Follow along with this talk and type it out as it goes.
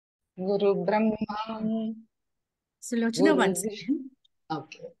Guru Brahma, Sulochana Guru once Vish. again.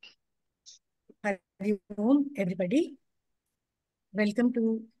 Okay. Hari Om, everybody. Welcome to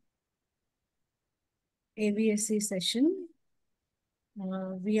AVSC session.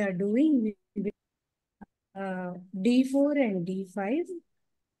 We are doing D4 and D5.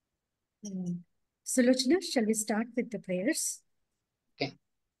 Sulochana, shall we start with the prayers? Okay.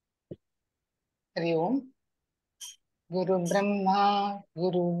 Hari Om. Guru Brahma,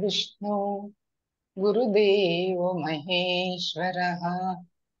 Guru Vishnu, Guru Deva Maheshwaraha,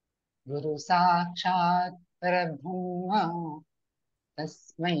 Guru Sakshat Parabrahma,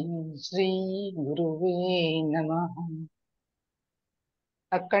 Tasmai Shri Guruve Namaha.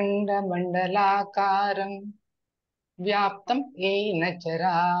 Akanda Mandalakaram, Vyaptam Ena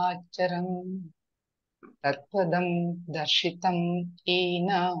Characharam, Tattvadam Darshitam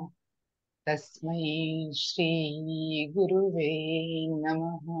Ena, Tasmai Shri Guruve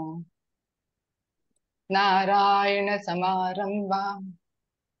Namaha. Narayana Samarambam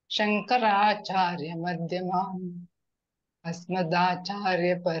Shankaracharya Madhyamam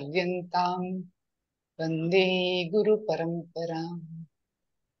Asmadacharya Paryantam Vande Guru Paramparam.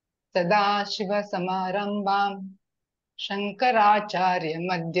 Sadashiva Samarambam Shankaracharya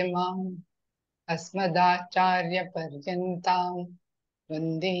Madhyamam Asmadacharya Paryantam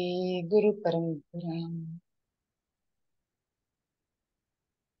Vande Guru Paramparam.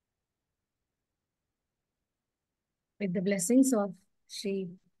 With the blessings of Shri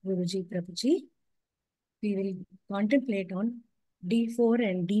Guruji Prabhuji, we will contemplate on D4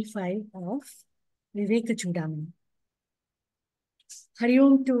 and D5 of Vivekachudamani. Hari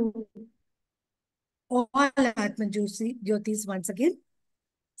Om to all atmajyotis once again.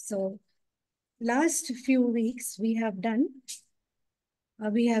 So, last few weeks we have done,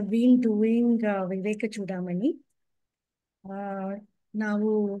 we have been doing Vivekachudamani. ನಾವು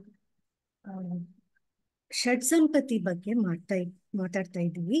ಷಡ್ಸಂಪತ್ತಿ ಬಗ್ಗೆ ಮಾತಾಡ್ತಾ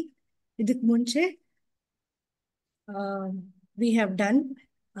ಇದ್ದೀವಿ. ಇದಕ್ಕೆ ಮುಂಚೆ we have done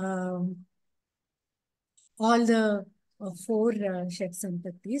all the 4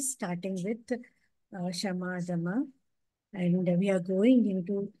 ಷಡ್ಸಂಪತ್tis, starting with shama, dama, and we are going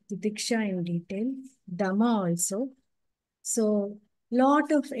into titiksha in detail, dama also. So lot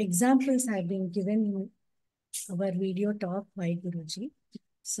of examples have been given in our video talk by Guruji.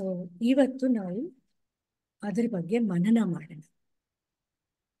 So ಇವತ್ತು ನಾವು ಅದರ ಬಗ್ಗೆ ಮನನ ಮಾಡೋಣ.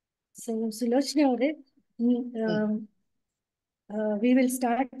 So ಸುಲೋಚನೆ ಅವರೇ, we will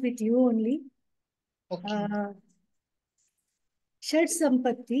start with you only. Okay. ಷಡ್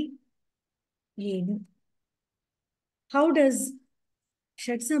ಸಂಪತ್ತಿ ಏನು? How does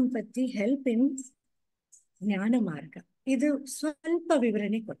ಷಡ್ ಸಂಪತ್ತಿ help in ಜ್ಞಾನ ಮಾರ್ಗ? ಇದು ಸ್ವಲ್ಪ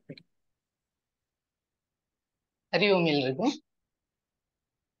ವಿವರಣೆ ಕೊಟ್ಬಿಡಿ. ಹರಿ ಓಂ ಎಲ್ರಿಗೂ.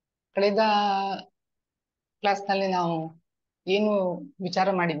 ಕಳೆದ ಕ್ಲಾಸ್ನಲ್ಲಿ ನಾವು ಏನು ವಿಚಾರ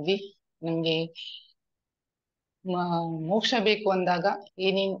ಮಾಡಿದ್ವಿ, ನಮ್ಗೆ ಮೋಕ್ಷ ಬೇಕು ಅಂದಾಗ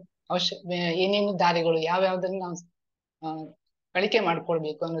ಏನೇನು ದಾರಿಗಳು, ಯಾವ್ಯಾವ್ದನ್ನ ನಾವು ಕಳಿಕೆ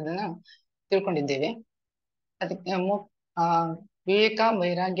ಮಾಡ್ಕೊಳ್ಬೇಕು ಅನ್ನೋದನ್ನ ತಿಳ್ಕೊಂಡಿದ್ದೇವೆ. ಅದಕ್ಕೆ ವಿವೇಕ,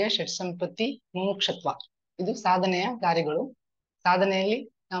 ವೈರಾಗ್ಯ, ಷಡ್ಸಂಪತ್ತಿ, ಮುಮುಕ್ಷತ್ವ, ಇದು ಸಾಧನೆಯ ದಾರಿಗಳು. ಸಾಧನೆಯಲ್ಲಿ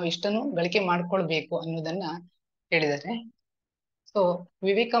ನಾವು ಇಷ್ಟನ್ನು ಗಳಿಕೆ ಮಾಡ್ಕೊಳ್ಬೇಕು ಅನ್ನೋದನ್ನ ಹೇಳಿದ್ದಾರೆ. ಸೊ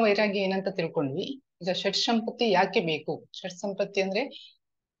ವಿವೇಕ ವೈರಾಗ್ಯ ಏನಂತ ತಿಳ್ಕೊಂಡ್ವಿ. ಈಗ ಷಡ್ಸಂಪತ್ತಿ ಯಾಕೆ ಬೇಕು? ಷಡ್ಸಂಪತ್ತಿ ಅಂದ್ರೆ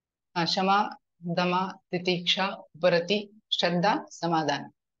ಶಮ, ದಮ, ತಿತಿಕ್ಷಾ, ಉಪರತಿ, ಶ್ರದ್ಧಾ, ಸಮಾಧಾನ.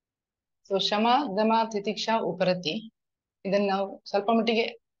 ಸೊ ಶಮ, ದಮ, ತಿತಿಕ್ಷಾ, ಉಪರತಿ, ಇದನ್ನ ನಾವು ಸ್ವಲ್ಪ ಮಟ್ಟಿಗೆ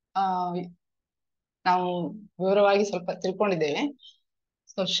ನಾವು ವಿವರವಾಗಿ ಸ್ವಲ್ಪ ತಿಳ್ಕೊಂಡಿದ್ದೇವೆ.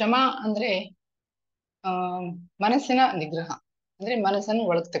 ಸೊ ಶಮ ಅಂದ್ರೆ ಮನಸ್ಸಿನ ನಿಗ್ರಹ, ಅಂದ್ರೆ ಮನಸ್ಸನ್ನು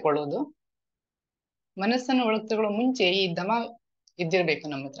ಒಳಗ್ ತಗೊಳ್ಳೋದು. ಮನಸ್ಸನ್ನು ಒಳಗ್ ತಗೊಳ್ಳೋ ಮುಂಚೆ ಈ ದಮ ಇದ್ದಿರ್ಬೇಕು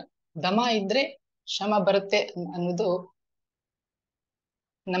ನಮ್ಮ ಹತ್ರ. ದಮ ಇದ್ರೆ ಶಮ ಬರುತ್ತೆ ಅನ್ನೋದು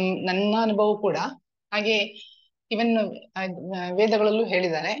ನನ್ನ ಅನುಭವ ಕೂಡ. ಹಾಗೆ ಇವನ್ ವೇದಗಳಲ್ಲೂ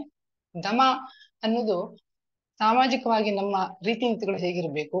ಹೇಳಿದ್ದಾರೆ. ದಮ ಅನ್ನೋದು ಸಾಮಾಜಿಕವಾಗಿ ನಮ್ಮ ರೀತಿ ನೀತಿಗಳು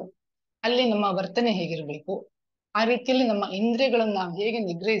ಹೇಗಿರ್ಬೇಕು, ಅಲ್ಲಿ ನಮ್ಮ ವರ್ತನೆ ಹೇಗಿರ್ಬೇಕು, ಆ ರೀತಿಯಲ್ಲಿ ನಮ್ಮ ಇಂದ್ರಿಯಗಳನ್ನ ನಾವು ಹೇಗೆ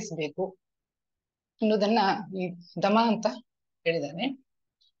ನಿಗ್ರಹಿಸಬೇಕು ಅನ್ನೋದನ್ನ ಈ ದಮ ಅಂತ ಹೇಳಿದ್ದಾರೆ.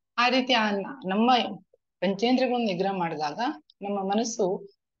 ಆ ರೀತಿ ನಮ್ಮ ಪಂಚೇಂದ್ರಿಯಗಳನ್ನು ನಿಗ್ರಹ ಮಾಡಿದಾಗ ನಮ್ಮ ಮನಸ್ಸು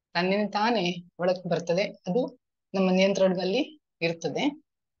ತನ್ನಿಂದ ತಾನೇ ಒಳಗೆ ಬರ್ತದೆ, ಅದು ನಮ್ಮ ನಿಯಂತ್ರಣದಲ್ಲಿ ಇರ್ತದೆ.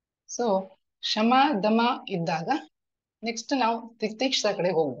 ಸೊ ಶಮ, ದಮ ಇದ್ದಾಗ ನೆಕ್ಸ್ಟ್ ನಾವು ತಿತಿಕ್ಷಾ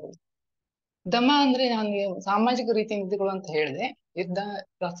ಕಡೆ ಹೋಗ್ಬೋದು. ದಮ ಅಂದ್ರೆ ನಾನು ಸಾಮಾಜಿಕ ರೀತಿ ನೀತಿಗಳು ಅಂತ ಹೇಳಿದೆ.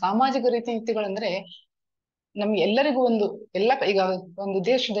 ಸಾಮಾಜಿಕ ರೀತಿ ನೀತಿಗಳಂದ್ರೆ ನಮ್ಗೆ ಎಲ್ಲರಿಗೂ ಈಗ ಒಂದು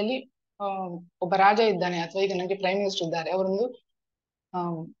ದೇಶದಲ್ಲಿ ಒಬ್ಬ ರಾಜ ಇದ್ದಾನೆ, ಅಥವಾ ಈಗ ನಮ್ಗೆ ಪ್ರೈಮ್ ಮಿನಿಸ್ಟರ್ ಇದ್ದಾರೆ, ಅವರೊಂದು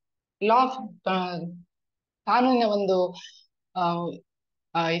ಲಾ ಆಫ್ ಕಾನೂನಿನ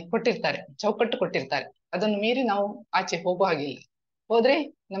ಕೊಟ್ಟಿರ್ತಾರೆ, ಚೌಕಟ್ಟು ಕೊಟ್ಟಿರ್ತಾರೆ. ಅದನ್ನು ಮೀರಿ ನಾವು ಆಚೆ ಹೋಗೋ ಹಾಗಿಲ್ಲ. ಹೋದ್ರೆ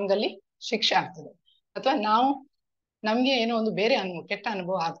ನಮ್ಗಲ್ಲಿ ಶಿಕ್ಷೆ ಆಗ್ತದೆ, ಅಥವಾ ನಮ್ಗೆ ಏನೋ ಒಂದು ಬೇರೆ ಕೆಟ್ಟ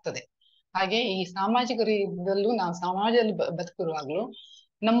ಅನುಭವ ಆಗ್ತದೆ. ಹಾಗೆ ಈ ಸಾಮಾಜಿಕ ರೀತಿಯಲ್ಲೂ ನಾವು ಸಮಾಜದಲ್ಲಿ ಬದುಕಿರುವಾಗ್ಲೂ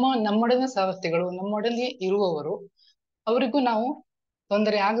ನಮ್ಮೊಡನೆ ಸಹವರ್ತಿಗಳು, ನಮ್ಮೊಡನೆ ಇರುವವರು, ಅವರಿಗೂ ನಾವು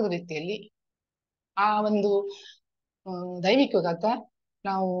ತೊಂದರೆ ಆಗದ ರೀತಿಯಲ್ಲಿ ಆ ಒಂದು ದೈವಿಕ ಅಥವಾ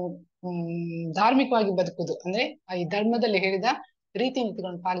ನಾವು ಧಾರ್ಮಿಕವಾಗಿ ಬದುಕುದು, ಅಂದ್ರೆ ಈ ಧರ್ಮದಲ್ಲಿ ಹೇಳಿದ ರೀತಿ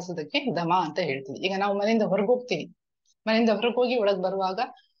ನೀತಿಗಳನ್ನು ಪಾಲಿಸೋದಕ್ಕೆ ದಮ ಅಂತ ಹೇಳ್ತೀವಿ. ಈಗ ನಾವು ಮನೆಯಿಂದ ಹೊರಗೆ ಹೋಗ್ತೀವಿ, ಮನೆಯಿಂದ ಹೊರಗೆ ಹೋಗಿ ಒಳಗೆ ಬರುವಾಗ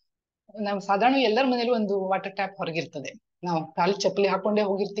ನಾವು ಸಾಧಾರಣ ಎಲ್ಲರ ಮನೇಲಿ ಒಂದು ವಾಟರ್ ಟ್ಯಾಪ್ ಹೊರಗಿರ್ತದೆ. ನಾವು ಕಾಲು ಚಪ್ಪಲಿ ಹಾಕೊಂಡೇ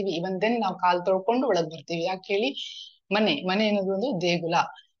ಹೋಗಿರ್ತೀವಿ. ಇವನ್ ದೆನ್ ನಾವು ಕಾಲು ತೊಳ್ಕೊಂಡು ಒಳಗ್ ಬರ್ತೀವಿ. ಯಾಕೆ ಹೇಳಿ, ಮನೆ ಅನ್ನೋದು ಒಂದು ದೇಗುಲ,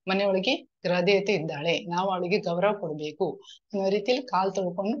 ಮನೆಯೊಳಗೆ ಗ್ರಹದೇವತೆ ಇದ್ದಾಳೆ, ನಾವು ಅವಳಿಗೆ ಗೌರವ ಕೊಡ್ಬೇಕು ಅನ್ನೋ ರೀತಿಯಲ್ಲಿ ಕಾಲು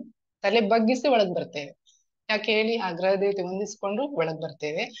ತೊಳ್ಕೊಂಡು ತಲೆ ಬಗ್ಗಿಸಿ ಒಳಗ್ ಬರ್ತೇವೆ. ಯಾಕೆ ಹೇಳಿ, ಆ ಗ್ರಹದೇವತೆ ಹೊಂದಿಸ್ಕೊಂಡು ಒಳಗ್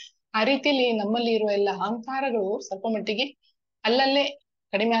ಬರ್ತೇವೆ. ಆ ರೀತಿಯಲ್ಲಿ ನಮ್ಮಲ್ಲಿ ಇರುವ ಎಲ್ಲ ಅಹಂಕಾರಗಳು ಸ್ವಲ್ಪ ಮಟ್ಟಿಗೆ ಅಲ್ಲಲ್ಲೇ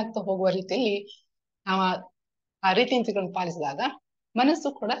ಕಡಿಮೆ ಆಗ್ತಾ ಹೋಗುವ ರೀತಿಯಲ್ಲಿ ನಾವು ಆ ರೀತಿ ನೀತಿಗಳನ್ನು ಪಾಲಿಸಿದಾಗ ಮನಸ್ಸು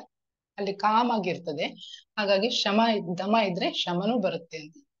ಕೂಡ ಅಲ್ಲಿ ಕಾಮ್ ಆಗಿರ್ತದೆ. ಹಾಗಾಗಿ ದಮ ಇದ್ರೆ ಶಮನೂ ಬರುತ್ತೆ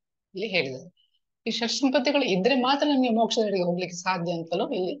ಅಂತ ಇಲ್ಲಿ ಹೇಳಿದ್ದಾರೆ. ಈ ಷಟ್ಸಂಪತ್ತಿಗಳು ಇದ್ರೆ ಮಾತ್ರ ನಮಗೆ ಮೋಕ್ಷದೆಡೆಗೆ ಹೋಗ್ಲಿಕ್ಕೆ ಸಾಧ್ಯ ಅಂತಲೂ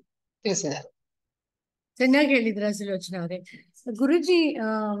ಇಲ್ಲಿ ತಿಳಿಸಿದ್ದಾರೆ. ಚೆನ್ನಾಗಿ ಹೇಳಿದ್ರ ಸುಲೋಚನಾ ಅವರೇ. ಗುರುಜಿ,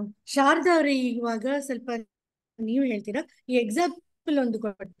 ಶಾರದಾ ಅವರೇ, ಇವಾಗ ಸ್ವಲ್ಪ ನೀವು ಹೇಳ್ತೀರಾ, ಈ ಎಕ್ಸಾಂಪಲ್ ಒಂದು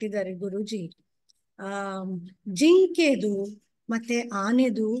ಕೊಟ್ಟಿದ್ದಾರೆ ಗುರುಜಿ. ಜಿಂಕೆದು ಮತ್ತೆ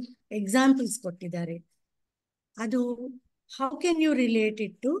ಆನೆದು ಎಕ್ಸಾಂಪಲ್ಸ್ ಕೊಟ್ಟಿದ್ದಾರೆ. ಅದು how can you relate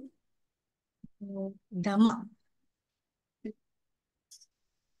it to ದಮ?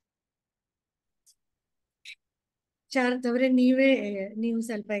 ಶಾರದಾ ಅವರೇ, ನೀವು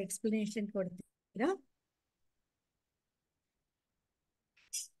ಸ್ವಲ್ಪ ಎಕ್ಸ್ಪ್ಲನೇಷನ್ ಕೊಡ್ತೀರಾ?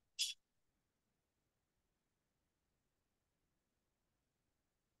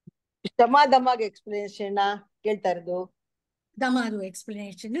 ದಮಾಗೆ ಎಕ್ಸ್ಪ್ಲನೇಷನ್ ಕೇಳ್ತಾ ಇರೋದು. ದಮಾದು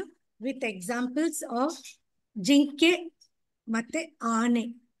ಎಕ್ಸ್ಪ್ಲನೇಷನ್ ವಿತ್ ಎಕ್ಸಾಂಪಲ್ಸ್ ಆಫ್ ಜಿಂಕೆ ಮತ್ತೆ ಆನೆ.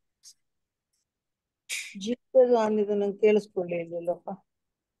 ಜಿಂಕೆದು ಆನೆದು ನಂಗೆ ಕೇಳಿಸ್ಕೊಳ್ಳಿಲ್ಲಪ್ಪ.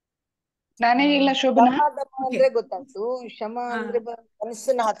 ನಾನೇ ಇಲ್ಲ ಶೋಭನಾ. ದಮ ಅಂದ್ರೆ ಗೊತ್ತಾಯ್ತು. ಶಮ ಅಂದ್ರೆ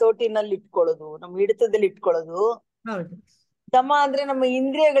ಮನಸ್ಸನ್ನ ಹತೋಟಿನಲ್ಲಿ ಇಟ್ಕೊಳ್ಳೋದು, ನಮ್ಮ ಹಿಡಿತದಲ್ಲಿ ಇಟ್ಕೊಳ್ಳೋದು. ಹೌದು. ದಮ ಅಂದ್ರೆ ನಮ್ಮ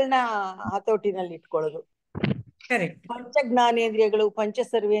ಇಂದ್ರಿಯಗಳನ್ನ ಹತೋಟಿನಲ್ಲಿ ಇಟ್ಕೊಳ್ಳೋದು. ಕರೆಕ್ಟ್. ಪಂಚ ಜ್ಞಾನೇಂದ್ರಿಯಗಳು, ಪಂಚ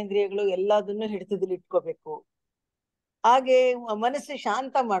ಸರ್ವೇಂದ್ರಿಯಗಳು ಎಲ್ಲದನ್ನು ಹಿಡಿತದಲ್ಲಿ ಇಟ್ಕೋಬೇಕು. ಹಾಗೆ ಮನಸ್ಸು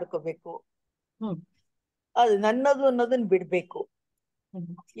ಶಾಂತ ಮಾಡ್ಕೋಬೇಕು. ಅದು ನನ್ನದು ಅನ್ನೋದನ್ನ ಬಿಡ್ಬೇಕು.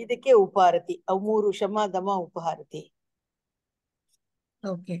 ಇದಕ್ಕೆ ಉಪಹಾರತಿ. ಅವು ಮೂರು, ಶಮ ದಮ ಉಪಹಾರತಿ.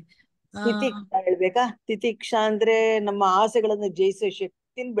 ಓಕೆ. ತಿತಿಕ್ಷಾ ಹೇಳ್ಬೇಕಾ? ತಿತಿಕ್ಷಾ ಅಂದ್ರೆ ನಮ್ಮ ಆಸೆಗಳನ್ನ ಜಯಿಸೋ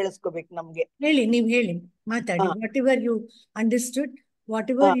ಶಕ್ತಿನ ಬೆಳೆಸ್ಕೋಬೇಕು ನಮ್ಗೆ. ನೀವ್ ಹೇಳಿ, ಮಾತಾಡಿ. What ever you understood,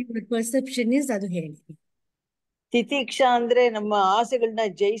 what ever your perception is, ಅದು ಹೇಳಿ. ತಿತಿಕ್ಷಾ ಅಂದ್ರೆ ನಮ್ಮ ಆಸೆಗಳನ್ನ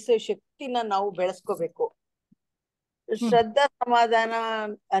ಜಯಿಸೋ ಶಕ್ತಿನ ನಾವು ಬೆಳೆಸ್ಕೋಬೇಕು. ಶ್ರದ್ಧಾ ಸಮಾಧಾನ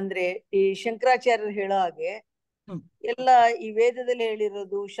ಅಂದ್ರೆ ಈ ಶಂಕರಾಚಾರ್ಯರು ಹೇಳೋ ಹಾಗೆ ಎಲ್ಲ ಈ ವೇದದಲ್ಲಿ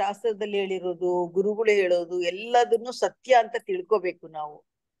ಹೇಳಿರೋದು, ಶಾಸ್ತ್ರದಲ್ಲಿ ಹೇಳಿರೋದು, ಗುರುಗಳು ಹೇಳೋದು ಎಲ್ಲದನ್ನು ಸತ್ಯ ಅಂತ ತಿಳ್ಕೋಬೇಕು. ನಾವು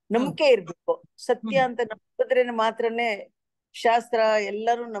ನಂಬಿಕೆ ಇರ್ಬೇಕು. ಸತ್ಯ ಅಂತ ನಂಬಿದ್ರೆ ಮಾತ್ರನೇ ಶಾಸ್ತ್ರ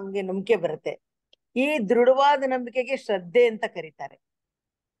ಎಲ್ಲರೂ ನಮ್ಗೆ ನಂಬಿಕೆ ಬರುತ್ತೆ. ಈ ದೃಢವಾದ ನಂಬಿಕೆಗೆ ಶ್ರದ್ಧೆ ಅಂತ ಕರೀತಾರೆ.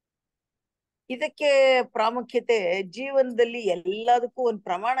 ಇದಕ್ಕೆ ಪ್ರಾಮುಖ್ಯತೆ ಜೀವನದಲ್ಲಿ ಎಲ್ಲದಕ್ಕೂ ಒಂದು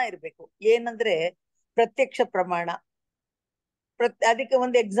ಪ್ರಮಾಣ ಇರ್ಬೇಕು. ಏನಂದ್ರೆ ಪ್ರತ್ಯಕ್ಷ ಪ್ರಮಾಣ. ಅದಕ್ಕೆ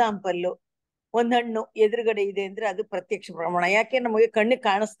ಒಂದು ಎಕ್ಸಾಂಪಲ್, ಒಂದ್ ಹಣ್ಣು ಎದುರುಗಡೆ ಇದೆ ಅಂದ್ರೆ ಅದು ಪ್ರತ್ಯಕ್ಷ ಪ್ರಮಾಣ. ಯಾಕೆ? ನಮಗೆ ಕಣ್ಣಿಗೆ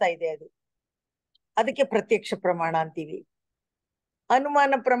ಕಾಣಿಸ್ತಾ ಇದೆ, ಅದಕ್ಕೆ ಪ್ರತ್ಯಕ್ಷ ಪ್ರಮಾಣ ಅಂತೀವಿ.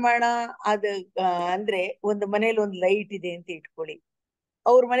 ಅನುಮಾನ ಪ್ರಮಾಣ ಅಂದ್ರೆ ಒಂದು ಮನೇಲಿ ಒಂದು ಲೈಟ್ ಇದೆ ಅಂತ ಇಟ್ಕೊಳ್ಳಿ.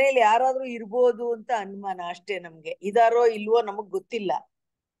 ಅವ್ರ ಮನೇಲಿ ಯಾರಾದ್ರೂ ಇರ್ಬೋದು ಅಂತ ಅನುಮಾನ ಅಷ್ಟೇ. ನಮ್ಗೆ ಇದಾರೋ ಇಲ್ವೋ ನಮಗ್ ಗೊತ್ತಿಲ್ಲ,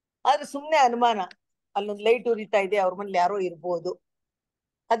 ಆದ್ರೆ ಸುಮ್ನೆ ಅನುಮಾನ. ಅಲ್ಲೊಂದು ಲೈಟ್ ಉರಿತಾ ಇದೆ, ಅವ್ರ ಮನೇಲಿ ಯಾರೋ ಇರ್ಬೋದು,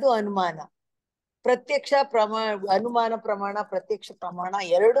 ಅದು ಅನುಮಾನ. ಪ್ರತ್ಯಕ್ಷ ಅನುಮಾನ ಪ್ರಮಾಣ, ಪ್ರತ್ಯಕ್ಷ ಪ್ರಮಾಣ,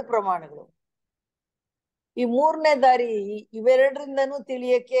 ಎರಡು ಪ್ರಮಾಣಗಳು. ಈ ಮೂರನೇ ದಾರಿ ಇವೆರಡರಿಂದನೂ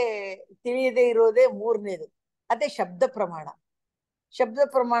ತಿಳಿಯದೇ ಇರೋದೇ ಮೂರನೇದು, ಅದೇ ಶಬ್ದ ಪ್ರಮಾಣ. ಶಬ್ದ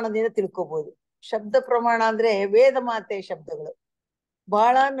ಪ್ರಮಾಣದಿಂದ ತಿಳ್ಕೊಬಹುದು. ಶಬ್ದ ಪ್ರಮಾಣ ಅಂದ್ರೆ ವೇದ ಮಾತೆ ಶಬ್ದಗಳು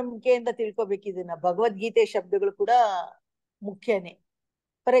ಬಹಳ ನಂಬಿಕೆಯಿಂದ ತಿಳ್ಕೊಬೇಕು. ಇದನ್ನ ಭಗವದ್ಗೀತೆ ಶಬ್ದಗಳು ಕೂಡ ಮುಖ್ಯನೇ.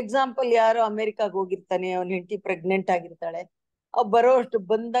 ಫಾರ್ ಎಕ್ಸಾಂಪಲ್, ಯಾರೋ ಅಮೆರಿಕಾಗ್ ಹೋಗಿರ್ತಾನೆ, ಅವನ ಹೆಂಡತಿ ಪ್ರೆಗ್ನೆಂಟ್ ಆಗಿರ್ತಾಳೆ. ಬರೋಷ್ಟು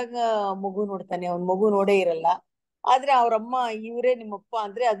ಬಂದಾಗ ಮಗು ನೋಡ್ತಾನೆ, ಅವ್ನ ಮಗು ನೋಡೇ ಇರಲ್ಲ. ಆದ್ರೆ ಅವ್ರಮ್ಮ ಇವರೇ ನಿಮ್ಮಪ್ಪ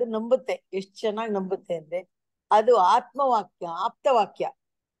ಅಂದ್ರೆ ಅದು ನಂಬುತ್ತೆ. ಎಷ್ಟ್ ಚೆನ್ನಾಗಿ ನಂಬುತ್ತೆ ಅಂದ್ರೆ ಅದು ಆತ್ಮವಾಕ್ಯ, ಆಪ್ತವಾಕ್ಯ.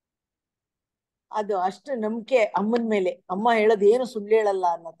 ಅದು ಅಷ್ಟು ನಂಬಿಕೆ ಅಮ್ಮನ ಮೇಲೆ. ಅಮ್ಮ ಹೇಳೋದು ಏನು ಸುಳ್ಳು ಹೇಳಲ್ಲ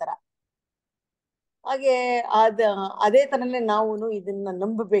ಅನ್ನೋ ತರ. ಹಾಗೆ ಅದೇ ತರನೇ ನಾವು ಇದನ್ನ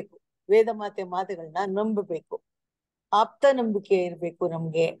ನಂಬಬೇಕು. ವೇದ ಮಾತುಗಳನ್ನ ನಂಬಬೇಕು. ಆಪ್ತ ನಂಬಿಕೆ ಇರ್ಬೇಕು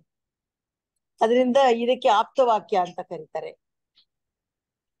ನಮ್ಗೆ. ಅದರಿಂದ ಇದಕ್ಕೆ ಆಪ್ತವಾಕ್ಯ ಅಂತ ಕರೀತಾರೆ.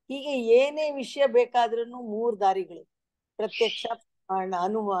 ಹೀಗೆ ಏನೇ ವಿಷಯ ಬೇಕಾದ್ರೂ ಮೂರು ದಾರಿಗಳು: ಪ್ರತ್ಯಕ್ಷ,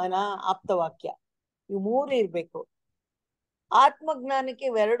 ಅನುಮಾನ, ಆಪ್ತವಾಕ್ಯ, ಇವು ಮೂರು ಇರ್ಬೇಕು. ಆತ್ಮಜ್ಞಾನಕ್ಕೆ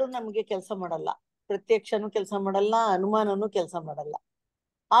ಇವೆರಡು ನಮ್ಗೆ ಕೆಲಸ ಮಾಡಲ್ಲ. ಪ್ರತ್ಯಕ್ಷನೂ ಕೆಲಸ ಮಾಡಲ್ಲ, ಅನುಮಾನನೂ ಕೆಲಸ ಮಾಡಲ್ಲ.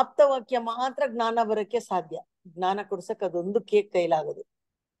 ಆಪ್ತವಾಕ್ಯ ಮಾತ್ರ ಜ್ಞಾನ ಬರಕ್ಕೆ ಸಾಧ್ಯ. ಜ್ಞಾನ ಕೊಡ್ಸಕ್ ಅದೊಂದಕ್ಕೆ ಕೈಲಾಗದು.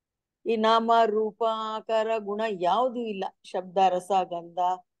 ಈ ನಾಮ ರೂಪ ಆಕಾರ ಗುಣ ಯಾವುದೂ ಇಲ್ಲ. ಶಬ್ದ ರಸ ಗಂಧ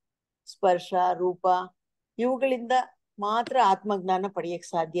ಸ್ಪರ್ಶ ರೂಪ ಇವುಗಳಿಂದ ಮಾತ್ರ ಆತ್ಮಜ್ಞಾನ ಪಡೆಯಕ್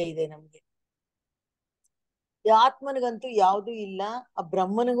ಸಾಧ್ಯ ಇದೆ ನಮ್ಗೆ. ಆತ್ಮನಿಗಂತೂ ಯಾವುದೂ ಇಲ್ಲ, ಆ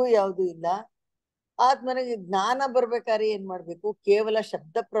ಬ್ರಹ್ಮನಿಗೂ ಯಾವುದೂ ಇಲ್ಲ. ಆತ್ಮನಿಗೆ ಜ್ಞಾನ ಬರ್ಬೇಕಾದ್ರೆ ಏನ್ ಮಾಡ್ಬೇಕು? ಕೇವಲ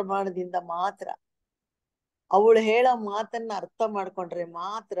ಶಬ್ದ ಪ್ರಮಾಣದಿಂದ ಮಾತ್ರ. ಅವಳು ಹೇಳೋ ಮಾತನ್ನ ಅರ್ಥ ಮಾಡ್ಕೊಂಡ್ರೆ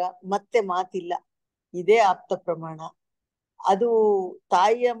ಮಾತ್ರ ಮತ್ತೆ ಮಾತಿಲ್ಲ. ಇದೇ ಆಪ್ತ ಪ್ರಮಾಣ. ಅದು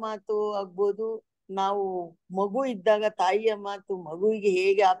ತಾಯಿಯ ಮಾತು ಆಗ್ಬೋದು. ನಾವು ಮಗು ಇದ್ದಾಗ ತಾಯಿಯ ಮಾತು ಮಗುವಿಗೆ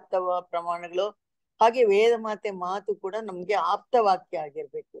ಹೇಗೆ ಆಪ್ತ ಪ್ರಮಾಣಗಳು, ಹಾಗೆ ವೇದ ಮಾತೆ ಮಾತು ಕೂಡ ನಮ್ಗೆ ಆಪ್ತವಾಕ್ಯ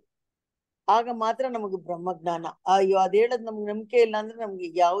ಆಗಿರ್ಬೇಕು. ಆಗ ಮಾತ್ರ ನಮಗೆ ಬ್ರಹ್ಮಜ್ಞಾನ. ಅಯ್ಯೋ ಅದ್ ಹೇಳದ್ ನಮ್ಗೆ ನಂಬಿಕೆ ಇಲ್ಲ ಅಂದ್ರೆ ನಮ್ಗೆ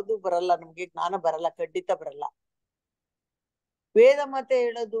ಯಾವ್ದು ಬರಲ್ಲ, ನಮ್ಗೆ ಜ್ಞಾನ ಬರಲ್ಲ, ಖಂಡಿತ ಬರಲ್ಲ. ವೇದ ಮಾತೆ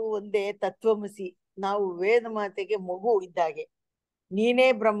ಹೇಳೋದು ಒಂದೇ ತತ್ವಮಸಿ. ನಾವು ವೇದ ಮಾತೆಗೆ ಮಗು ಇದ್ದಾಗೆ, ನೀನೇ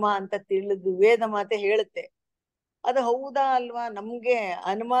ಬ್ರಹ್ಮ ಅಂತ ತಿಳಿದು ವೇದ ಮಾತೆ ಹೇಳುತ್ತೆ. ಅದು ಹೌದಾ ಅಲ್ವಾ ನಮ್ಗೆ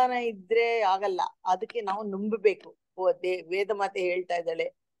ಅನುಮಾನ ಇದ್ರೆ ಆಗಲ್ಲ. ಅದಕ್ಕೆ ನಾವು ನಂಬಬೇಕು. ವೇದ ಮಾತೆ ಹೇಳ್ತಾ ಇದ್ದಾಳೆ,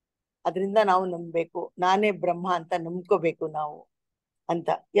 ಅದರಿಂದ ನಾವು ನಂಬಬೇಕು. ನಾನೇ ಬ್ರಹ್ಮ ಅಂತ ನಂಬ್ಕೋಬೇಕು ನಾವು ಅಂತ.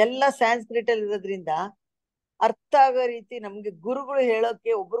 ಎಲ್ಲ ಸ್ಯಾನ್ಸ್ಕ್ರಿಟ್ ಅಲ್ಲಿ ಇರೋದ್ರಿಂದ ಅರ್ಥ ಆಗೋ ರೀತಿ ನಮ್ಗೆ ಗುರುಗಳು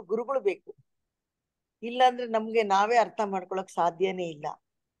ಹೇಳೋಕೆ ಒಬ್ರು ಗುರುಗಳು ಬೇಕು. ಇಲ್ಲಾಂದ್ರೆ ನಮ್ಗೆ ನಾವೇ ಅರ್ಥ ಮಾಡ್ಕೊಳಕ್ ಸಾಧ್ಯನೇ ಇಲ್ಲ.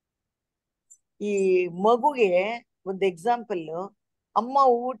 ಈ ಮಗುಗೆ ಒಂದು ಎಕ್ಸಾಂಪಲ್, ಅಮ್ಮ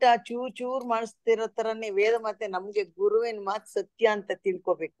ಊಟ ಚೂರ್ ಮಾಡಿಸ್ತಿರೋ ತರನೇ ವೇದ ಮಾತೆ ನಮ್ಗೆ ಗುರುವಿನ ಮಾತು ಸತ್ಯ ಅಂತ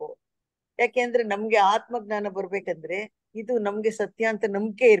ತಿಳ್ಕೊಬೇಕು. ಯಾಕೆಂದ್ರೆ ನಮ್ಗೆ ಆತ್ಮಜ್ಞಾನ ಬರ್ಬೇಕಂದ್ರೆ ಇದು ನಮ್ಗೆ ಸತ್ಯ ಅಂತ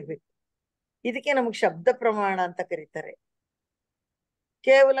ನಂಬಿಕೆ ಇರ್ಬೇಕು. ಇದಕ್ಕೆ ನಮ್ಗೆ ಶಬ್ದ ಪ್ರಮಾಣ ಅಂತ ಕರೀತಾರೆ.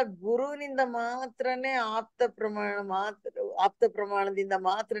 ಕೇವಲ ಗುರುವಿನಿಂದ ಮಾತ್ರನೇ ಆಪ್ತ ಪ್ರಮಾಣದಿಂದ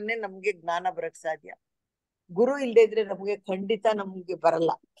ಮಾತ್ರನೇ ನಮ್ಗೆ ಜ್ಞಾನ ಬರಕ್ ಸಾಧ್ಯ. ಗುರು ಇಲ್ದೇ ಇದ್ರೆ ನಮ್ಗೆ ಖಂಡಿತ ನಮ್ಗೆ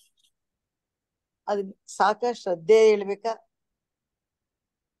ಬರಲ್ಲ. ಅದ್ ಸಾಕ ಶ್ರದ್ಧೆ ಹೇಳ್ಬೇಕಾ?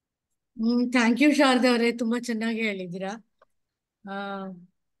 ಥ್ಯಾಂಕ್ ಯು ಶಾರದಾ ಅವರೇ, ತುಂಬಾ ಚೆನ್ನಾಗಿ ಹೇಳಿದ್ದೀರಾ.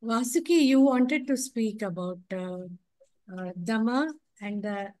 Vasuki, you wanted to speak about ದಮ ಅಂಡ್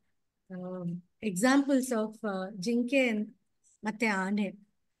ಎಕ್ಸಾಂಪಲ್ಸ್ ಆಫ್ ಜಿಂಕೆ ಮತ್ತೆ ಆನೆ.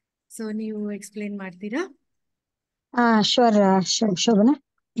 ಸೊ ನೀವು ಎಕ್ಸ್ಪ್ಲೇನ್ ಮಾಡ್ತೀರಾ? ಶೋರ್ ಶೋಭನಾ.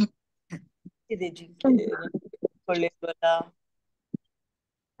 ಇದೆ ಜಿಂಕೆ ಒಳ್ಳೆಯದಲ್ಲ.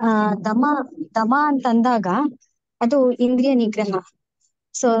 ದಮ ದಮ ಅಂತಂದಾಗ ಅದು ಇಂದ್ರಿಯ ನಿಗ್ರಹ,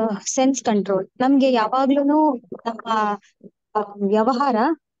 ಸೊ ಸೆನ್ಸ್ ಕಂಟ್ರೋಲ್. ನಮ್ಗೆ ಯಾವಾಗ್ಲೂ ನಮ್ಮ ವ್ಯವಹಾರ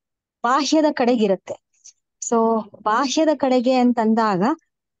ಬಾಹ್ಯದ ಕಡೆಗಿರುತ್ತೆ. ಸೊ ಬಾಹ್ಯದ ಕಡೆಗೆ ಅಂತಂದಾಗ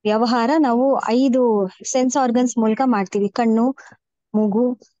ವ್ಯವಹಾರ ನಾವು 5 ಸೆನ್ಸ್ ಆರ್ಗನ್ಸ್ ಮೂಲಕ ಮಾಡ್ತೀವಿ. ಕಣ್ಣು, ಮೂಗು,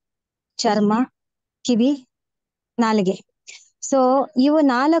 ಚರ್ಮ, ಕಿವಿ, ನಾಲಿಗೆ. ಸೊ ಇವು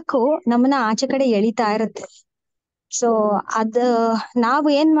 4 ನಮ್ಮನ್ನ ಆಚೆ ಕಡೆ ಎಳಿತಾ ಇರುತ್ತೆ. ಸೊ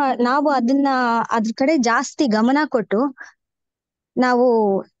ನಾವು ಅದನ್ನ ಅದ್ರ ಕಡೆ ಜಾಸ್ತಿ ಗಮನ ಕೊಟ್ಟು ನಾವು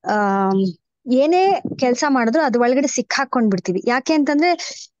ಏನೇ ಕೆಲಸ ಮಾಡಿದ್ರು ಅದ್ರ ಒಳಗಡೆ ಸಿಕ್ಕಾಕೊಂಡ್ಬಿಡ್ತೀವಿ. ಯಾಕೆ ಅಂತಂದ್ರೆ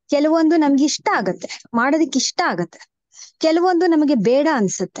ಕೆಲವೊಂದು ನಮ್ಗೆ ಇಷ್ಟ ಆಗತ್ತೆ, ಮಾಡೋದಿಕ್ ಇಷ್ಟ ಆಗತ್ತೆ, ಕೆಲವೊಂದು ನಮಗೆ ಬೇಡ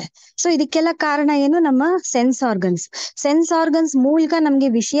ಅನ್ಸುತ್ತೆ. ಸೊ ಇದಕ್ಕೆಲ್ಲ ಕಾರಣ ಏನು? ನಮ್ಮ ಸೆನ್ಸ್ ಆರ್ಗನ್ಸ್ ಮೂಲಕ ನಮ್ಗೆ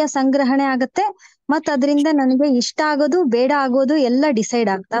ವಿಷಯ ಸಂಗ್ರಹಣೆ ಆಗತ್ತೆ. ಮತ್ ಅದರಿಂದ ನನಗೆ ಇಷ್ಟ ಆಗೋದು ಬೇಡ ಆಗೋದು ಎಲ್ಲ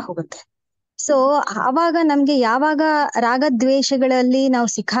ಡಿಸೈಡ್ ಆಗ್ತಾ ಹೋಗುತ್ತೆ. ಸೊ ಆವಾಗ ನಮ್ಗೆ ಯಾವಾಗ ರಾಗದ್ವೇಷಗಳಲ್ಲಿ ನಾವು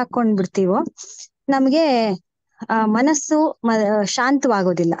ಸಿಕ್ಕಾಕೊಂಡ್ಬಿಡ್ತೀವೋ ನಮ್ಗೆ ಮನಸ್ಸು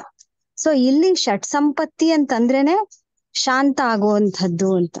ಶಾಂತವಾಗೋದಿಲ್ಲ. ಸೊ ಇಲ್ಲಿ ಷಟ್ ಸಂಪತ್ತಿ ಅಂತಂದ್ರೇನೆ ಶಾಂತ ಆಗುವಂಥದ್ದು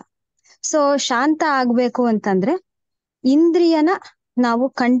ಅಂತ. ಸೊ ಶಾಂತ ಆಗ್ಬೇಕು ಅಂತಂದ್ರೆ ಇಂದ್ರಿಯನ ನಾವು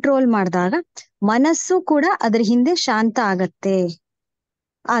ಕಂಟ್ರೋಲ್ ಮಾಡಿದಾಗ ಮನಸ್ಸು ಕೂಡ ಅದ್ರ ಹಿಂದೆ ಶಾಂತ ಆಗತ್ತೆ.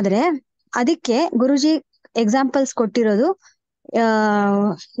 ಆದ್ರೆ ಅದಕ್ಕೆ ಗುರುಜಿ ಎಕ್ಸಾಂಪಲ್ಸ್ ಕೊಟ್ಟಿರೋದು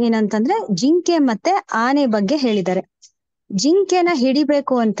ಏನಂತಂದ್ರೆ ಜಿಂಕೆ ಮತ್ತೆ ಆನೆ ಬಗ್ಗೆ ಹೇಳಿದ್ದಾರೆ. ಜಿಂಕೆನ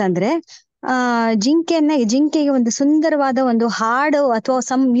ಹಿಡಿಬೇಕು ಅಂತಂದ್ರೆ ಜಿಂಕೆಗೆ ಒಂದು ಸುಂದರವಾದ ಒಂದು ಹಾಡು ಅಥವಾ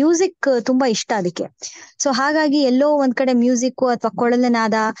ಸಮ್ ಮ್ಯೂಸಿಕ್ ತುಂಬಾ ಇಷ್ಟ ಅದಕ್ಕೆ. ಸೊ ಹಾಗಾಗಿ ಎಲ್ಲೋ ಒಂದ್ ಕಡೆ ಮ್ಯೂಸಿಕ್ ಅಥವಾ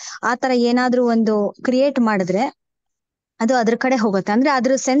ಕೊಳಲನಾದ ಆತರ ಏನಾದ್ರೂ ಒಂದು ಕ್ರಿಯೇಟ್ ಮಾಡಿದ್ರೆ ಅದು ಅದ್ರ ಕಡೆ ಹೋಗುತ್ತೆ. ಅಂದ್ರೆ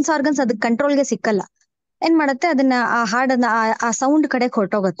ಅದ್ರ ಸೆನ್ಸ್ ಆರ್ಗನ್ಸ್ ಅದಕ್ಕೆ ಕಂಟ್ರೋಲ್ಗೆ ಸಿಕ್ಕಲ್ಲ. ಏನ್ ಮಾಡತ್ತೆ, ಅದನ್ನ ಆ ಹಾಡನ್ನ ಆ ಸೌಂಡ್ ಕಡೆ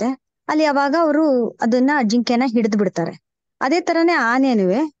ಹೊರಟೋಗುತ್ತೆ. ಅಲ್ಲಿ ಅವಾಗ ಅವರು ಅದನ್ನ ಜಿಂಕೆನ ಹಿಡಿದು ಬಿಡ್ತಾರೆ. ಅದೇ ತರನೇ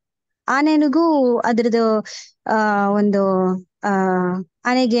ಆನೆನಿಗೂ ಅದ್ರದ್ದು ಒಂದು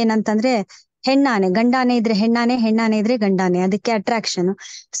ಆನೆಗೆ ಏನಂತಂದ್ರೆ ಹೆಣ್ಣಾನೆ, ಗಂಡಾನೆ ಇದ್ರೆ ಹೆಣ್ಣಾನೆ, ಹೆಣ್ಣಾನೆ ಇದ್ರೆ ಗಂಡಾನೆ, ಅದಕ್ಕೆ ಅಟ್ರಾಕ್ಷನ್.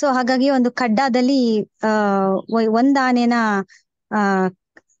 ಸೊ ಹಾಗಾಗಿ ಒಂದು ಖಡ್ಡಾದಲ್ಲಿ ಒಂದ್ ಆನೆನ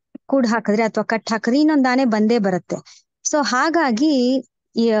ಕೂಡ್ ಹಾಕಿದ್ರೆ ಅಥವಾ ಕಟ್ ಹಾಕಿದ್ರೆ ಇನ್ನೊಂದ್ ಆನೆ ಬಂದೇ ಬರುತ್ತೆ. ಸೊ ಹಾಗಾಗಿ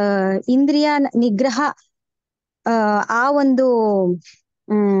ಇಂದ್ರಿಯ ನಿಗ್ರಹ ಆ ಒಂದು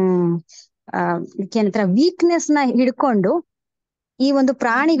ಏನಂತಾರೆ ವೀಕ್ನೆಸ್ ನ ಹಿಡ್ಕೊಂಡು ಈ ಒಂದು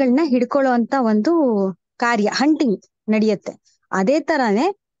ಪ್ರಾಣಿಗಳನ್ನ ಹಿಡ್ಕೊಳ್ಳೋ ಅಂತ ಒಂದು ಕಾರ್ಯ ಹಂಟಿಂಗ್ ನಡೆಯುತ್ತೆ. ಅದೇ ತರಾನೇ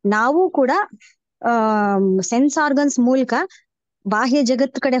ನಾವು ಕೂಡ ಸೆನ್ಸ್ ಆರ್ಗನ್ಸ್ ಮೂಲಕ ಬಾಹ್ಯ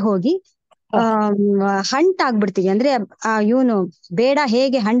ಜಗತ್ ಕಡೆ ಹೋಗಿ ಹಂಟ್ ಆಗ್ಬಿಡ್ತೀವಿ. ಅಂದ್ರೆ ಇವನು ಬೇಡ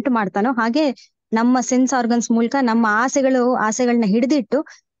ಹೇಗೆ ಹಂಟ್ ಮಾಡ್ತಾನೋ ಹಾಗೆ ನಮ್ಮ ಸೆನ್ಸ್ ಆರ್ಗನ್ಸ್ ಮೂಲಕ ನಮ್ಮ ಆಸೆಗಳನ್ನ ಹಿಡಿದಿಟ್ಟು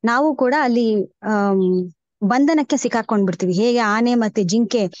ನಾವು ಕೂಡ ಅಲ್ಲಿ ಬಂಧನಕ್ಕೆ ಸಿಕ್ಕಾಕೊಂಡ್ಬಿಡ್ತೀವಿ. ಹೇಗೆ ಆನೆ ಮತ್ತೆ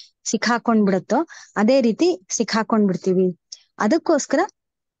ಜಿಂಕೆ ಸಿಕ್ಕಾಕೊಂಡ್ಬಿಡುತ್ತೋ ಅದೇ ರೀತಿ ಸಿಕ್ಕಾಕೊಂಡ್ಬಿಡ್ತೀವಿ. ಅದಕ್ಕೋಸ್ಕರ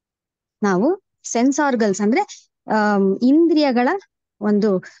ನಾವು ಸೆನ್ಸ್ ಆರ್ಗನ್ಸ್ ಅಂದ್ರೆ ಇಂದ್ರಿಯಗಳ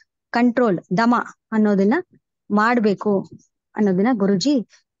ಒಂದು ಕಂಟ್ರೋಲ್ ದಮ ಅನ್ನೋದನ್ನ ಮಾಡ್ಬೇಕು ಅನ್ನೋದನ್ನ ಗುರುಜಿ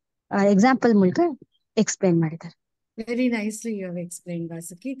ಎಕ್ಸಾಂಪಲ್ ಮೂಲಕ ಎಕ್ಸ್ಪ್ಲೈನ್ ಮಾಡಿದ್ದಾರೆ. Very nicely you have explained,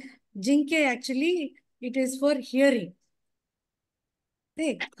 Vasaki. Jinke actually it is for hearing.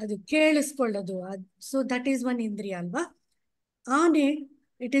 ಅದು ಕೇಳಿಸ್ಕೊಳ್ಳೋದು. ಸೊ ದಟ್ ಈಸ್ ಒನ್ ಇಂದ್ರಿಯ ಅಲ್ವಾ. ಆನೆ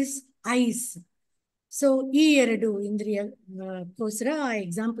ಇಟ್ ಈಸ್ ಐಸ್. ಸೊ ಈ ಎರಡು ಇಂದ್ರಿಯಕ್ಕೋಸ್ಕರ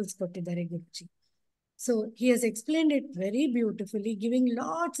ಎಕ್ಸಾಂಪಲ್ಸ್ ಕೊಟ್ಟಿದ್ದಾರೆ ಗುರುಜಿ. So he has explained it very beautifully, giving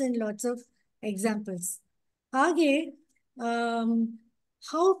lots and lots of examples. ಹಾಗೆ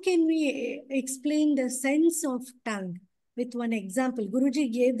how can we explain the sense of tongue with one example? Guruji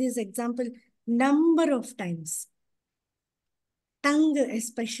gave this example number of times. Tongue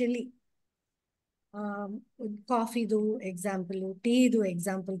especially. ಕಾಫಿದು example, ಟೀದು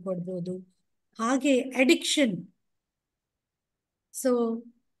example ಕೊಡ್ಬೋದು. ಹಾಗೆ addiction. So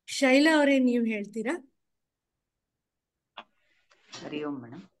Shaila ಅವರೇ ನೀವು ಹೇಳ್ತೀರಾ? ಹರಿ ಓಂ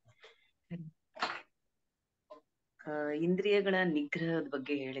madam. ಇಂದ್ರಿಯಗಳ ನಿಗ್ರಹದ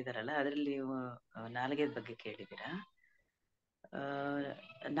ಬಗ್ಗೆ ಹೇಳಿದಾರಲ್ಲ, ಅದರಲ್ಲಿ ನಾಲಿಗೆ ಬಗ್ಗೆ ಕೇಳಿದ್ದೀರಾ.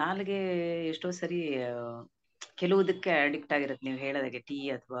 ನಾಲಿಗೆ ಎಷ್ಟೋ ಸರಿ ಕೆಲವುದಕ್ಕೆ ಅಡಿಕ್ಟ್ ಆಗಿರುತ್ತೆ. ನೀವು ಹೇಳೋದಾಗೆ ಟೀ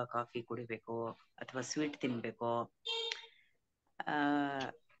ಅಥವಾ ಕಾಫಿ ಕುಡಿಬೇಕು ಅಥವಾ ಸ್ವೀಟ್ ತಿನ್ಬೇಕು.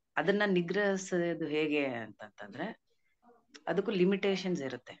 ಅದನ್ನ ನಿಗ್ರಹಿಸೋದು ಹೇಗೆ ಅಂತಂತಂದ್ರೆ ಅದಕ್ಕೂ ಲಿಮಿಟೇಷನ್ಸ್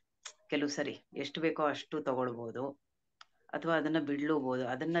ಇರುತ್ತೆ. ಕೆಲವು ಸರಿ ಎಷ್ಟು ಬೇಕೋ ಅಷ್ಟು ತಗೊಳ್ಬೋದು ಅಥವಾ ಅದನ್ನ ಬಿಡ್ಲೂಬಹುದು.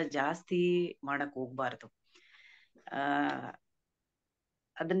 ಅದನ್ನ ಜಾಸ್ತಿ ಮಾಡಕ್ ಹೋಗ್ಬಾರ್ದು.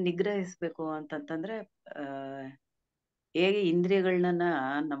 ಅದನ್ನ ನಿಗ್ರಹಿಸ್ಬೇಕು ಅಂತಂತಂದ್ರೆ ಹೇಗೆ ಇಂದ್ರಿಯಗಳನ್ನ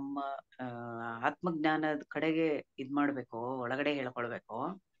ನಮ್ಮ ಆತ್ಮಜ್ಞಾನದ ಕಡೆಗೆ ಇದ್ ಮಾಡ್ಬೇಕು, ಒಳಗಡೆ ಹೇಳ್ಕೊಳ್ಬೇಕು.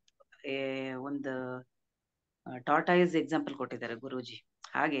 ಒಂದು ಟಾರ್ಟಾಯಿಸ್ ಎಕ್ಸಾಂಪಲ್ ಕೊಟ್ಟಿದ್ದಾರೆ ಗುರೂಜಿ.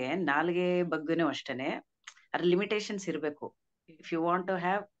 ಹಾಗೆ ನಾಲ್ಗೆ ಬಗ್ಗೆನೂ ಅಷ್ಟೇನೆ ಅದ್ರ ಲಿಮಿಟೇಷನ್ಸ್ ಇರ್ಬೇಕು. If you want to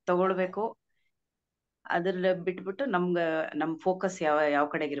have ತಗೊಳ್ಬೇಕು, ಅದ್ರ ಬಿಟ್ಬಿಟ್ಟು ನಮ್ ಫೋಕಸ್ ಯಾವ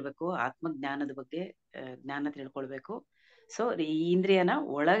ಕಡೆಗೆ ಇರ್ಬೇಕು, ಆತ್ಮಜ್ಞಾನದ ಬಗ್ಗೆ ಜ್ಞಾನ ತಿಳ್ಕೊಳ್ಬೇಕು. ಸೊ ಈ ಇಂದ್ರಿಯನ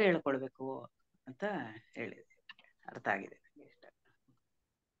ಒಳಗೆ ಹೇಳ್ಕೊಳ್ಬೇಕು ಅಂತ ಹೇಳಿದೆ. ಅರ್ಥ ಆಗಿದೆ.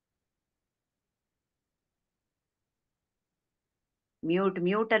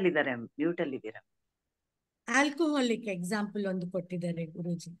 ಮ್ಯೂಟ್ ಅಲ್ಲಿ ಇದ್ದೀರಾ. ಆಲ್ಕೋಹಾಲಿಕ್ ಎಕ್ಸಾಂಪಲ್ ಒಂದು ಕೊಟ್ಟಿದ್ದಾರೆ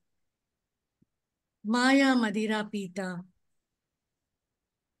ಗುರುಜಿ. ಮಾಯಾ ಮದಿರಾ ಪೀತ.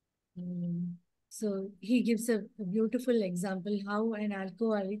 So he gives a beautiful example how an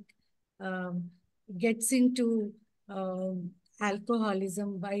alcoholic gets into alcoholism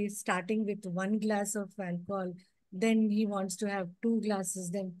by starting with 1 glass of alcohol. Then he wants to have 2 glasses,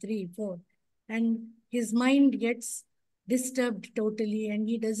 then 3, 4. And his mind gets disturbed totally and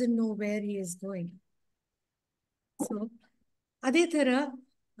he doesn't know where he is going. So, ಅದೇ ಥರ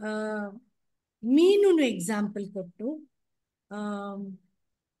ಮೀನುನು example ಕೊಟ್ಟು,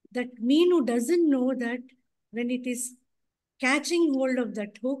 that meenu doesn't know that when it is catching hold of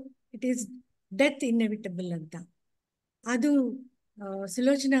that hook, it is death inevitable ಅಂತ. ಅದು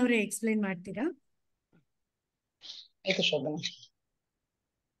ಸುಲೋಚನಾ ಅವರೇ explain ಮಾಡ್ತೀರಾ? ಆಯ್ತು Shobhana.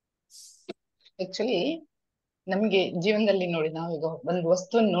 Actually ನಮ್ಗೆ ಜೀವನದಲ್ಲಿ ನೋಡಿ, ನಾವೀಗ ಒಂದು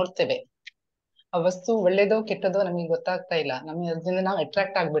ವಸ್ತುವನ್ನು ನೋಡ್ತೇವೆ. ಆ ವಸ್ತು ಒಳ್ಳೇದೋ ಕೆಟ್ಟದೋ ನಮಗೆ ಗೊತ್ತಾಗ್ತಾ ಇಲ್ಲ. ನಮಗೆ ಅದರಿಂದ ನಾವು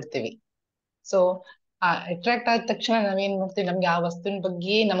ಅಟ್ರಾಕ್ಟ್ ಆಗ್ಬಿಡ್ತೀವಿ. ಸೊ ಆ ಅಟ್ರಾಕ್ಟ್ ಆದ ತಕ್ಷಣ ನಾವೇನ್ ಮಾಡ್ತೀವಿ, ನಮ್ಗೆ ಆ ವಸ್ತುವಿನ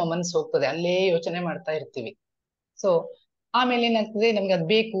ಬಗ್ಗೆ ನಮ್ಮ ಮನಸ್ಸು ಹೋಗ್ತದೆ, ಅಲ್ಲೇ ಯೋಚನೆ ಮಾಡ್ತಾ ಇರ್ತೀವಿ. ಸೊ ಆಮೇಲೆ ಏನಾಗ್ತದೆ, ನಮ್ಗೆ ಅದ್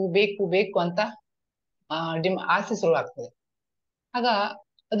ಬೇಕು ಬೇಕು ಬೇಕು ಅಂತ ಆಸೆ ಶುರು ಆಗ್ತದೆ. ಆಗ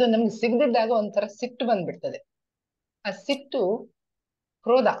ಅದು ನಮ್ಗೆ ಸಿಗದಿದ್ದಾಗ ಒಂಥರ ಸಿಟ್ಟು ಬಂದ್ಬಿಡ್ತದೆ. ಆ ಸಿಟ್ಟು,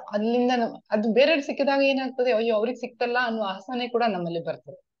 ಕ್ರೋಧ, ಅಲ್ಲಿಂದ ಅದು ಬೇರೆಯವ್ರಿಗೆ ಸಿಕ್ಕಿದಾಗ ಏನಾಗ್ತದೆ, ಅಯ್ಯೋ ಅವ್ರಿಗೆ ಸಿಕ್ತಲ್ಲ ಅನ್ನೋ ಆಸನೆ ಕೂಡ ನಮ್ಮಲ್ಲಿ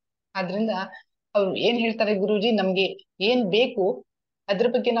ಬರ್ತದೆ. ಆದ್ರಿಂದ ಅವ್ರು ಏನ್ ಹೇಳ್ತಾರೆ ಗುರೂಜಿ, ನಮ್ಗೆ ಏನ್ ಬೇಕು ಅದ್ರ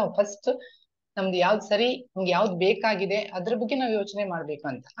ಬಗ್ಗೆ ನಾವು ಫಸ್ಟ್ ನಮ್ದು ಯಾವ್ದು ಸರಿ, ನಮ್ಗೆ ಯಾವ್ದು ಬೇಕಾಗಿದೆ ಅದ್ರ ಬಗ್ಗೆ ನಾವು ಯೋಚನೆ ಮಾಡ್ಬೇಕು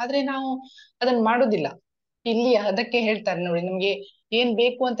ಅಂತ. ಆದ್ರೆ ನಾವು ಅದನ್ನ ಮಾಡೋದಿಲ್ಲ. ಇಲ್ಲಿ ಅದಕ್ಕೆ ಹೇಳ್ತಾರೆ ನೋಡಿ, ನಮ್ಗೆ ಏನ್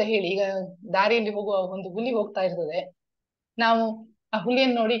ಬೇಕು ಅಂತ ಹೇಳಿ, ಈಗ ದಾರಿಯಲ್ಲಿ ಹೋಗುವ ಒಂದು ಹುಲಿ ಹೋಗ್ತಾ ಇರ್ತದೆ. ನಾವು ಆ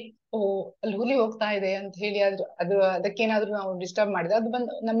ಹುಲಿಯನ್ನು ನೋಡಿ, ಓ ಅಲ್ಲಿ ಹುಲಿ ಹೋಗ್ತಾ ಇದೆ ಅಂತ ಹೇಳಿ ಅದಕ್ಕೇನಾದ್ರೂ ನಾವು ಡಿಸ್ಟರ್ಬ್ ಮಾಡಿದ್ರೆ ಅದು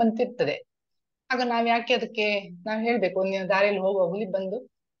ಬಂದು ನಮ್ಮನ್ನು ತಿರ್ತದೆ. ಆಗ ನಾವ್ ಯಾಕೆ ಅದಕ್ಕೆ ನಾವ್ ಹೇಳ್ಬೇಕು, ಒಂದು ದಾರಿಯಲ್ಲಿ ಹೋಗುವ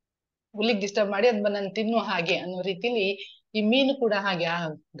ಹುಲಿಗ್ ಡಿಸ್ಟರ್ಬ್ ಮಾಡಿ ಅದ್ ಬಂದು ತಿನ್ನುವ ಹಾಗೆ ಅನ್ನೋ ರೀತಿಲಿ ಈ ಮೀನು ಕೂಡ ಹಾಗೆ ಆ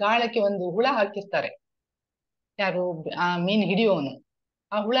ಗಾಳಕ್ಕೆ ಒಂದು ಹುಳ ಹಾಕಿರ್ತಾರೆ. ಯಾರು ಆ ಮೀನ್ ಹಿಡಿಯೋನು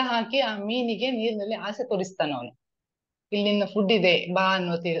ಆ ಹುಳ ಹಾಕಿ ಆ ಮೀನಿಗೆ ನೀರಿನಲ್ಲಿ ಆಸೆ ತೋರಿಸ್ತಾನೆ ಅವನು. ಇಲ್ಲಿ ನಿನ್ನ ಫುಡ್ ಇದೆ ಬಾ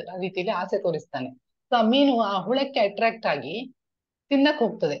ಅನ್ನೋ ರೀತಿಯಲ್ಲಿ ಆಸೆ ತೋರಿಸ್ತಾನೆ. ಸೊ ಆ ಮೀನು ಆ ಹುಳಕ್ಕೆ ಅಟ್ರಾಕ್ಟ್ ಆಗಿ ತಿನ್ನಕ್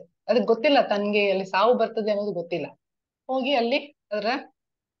ಹೋಗ್ತದೆ. ಅದಕ್ಕೆ ಗೊತ್ತಿಲ್ಲ ತನ್ಗೆ ಅಲ್ಲಿ ಸಾವು ಬರ್ತದೆ ಅನ್ನೋದು ಗೊತ್ತಿಲ್ಲ. ಹೋಗಿ ಅಲ್ಲಿ ಅದರ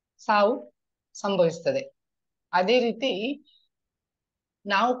ಸಾವು ಸಂಭವಿಸ್ತದೆ. ಅದೇ ರೀತಿ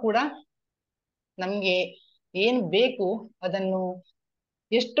ನಾವು ಕೂಡ ನಮ್ಗೆ ಏನ್ ಬೇಕು ಅದನ್ನು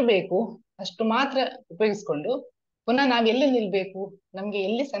ಎಷ್ಟು ಬೇಕು ಅಷ್ಟು ಮಾತ್ರ ಉಪಯೋಗಿಸ್ಕೊಂಡು ಪುನಃ ನಾವ್ ಎಲ್ಲಿ ನಿಲ್ಬೇಕು, ನಮ್ಗೆ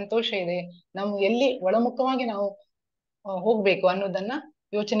ಎಲ್ಲಿ ಸಂತೋಷ ಇದೆ, ನಮ್ಗೆ ಎಲ್ಲಿ ಒಳಮುಖವಾಗಿ ನಾವು ಹೋಗ್ಬೇಕು ಅನ್ನೋದನ್ನ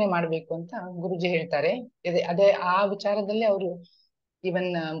ಯೋಚನೆ ಮಾಡ್ಬೇಕು ಅಂತ ಗುರುಜಿ ಹೇಳ್ತಾರೆ. ಅದೇ ಆ ವಿಚಾರದಲ್ಲಿ ಅವರು ಇವನ್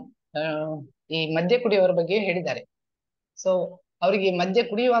ಈ ಮದ್ಯ ಕುಡಿಯೋರ ಬಗ್ಗೆ ಹೇಳಿದ್ದಾರೆ. ಸೊ ಅವರಿಗೆ ಮದ್ಯ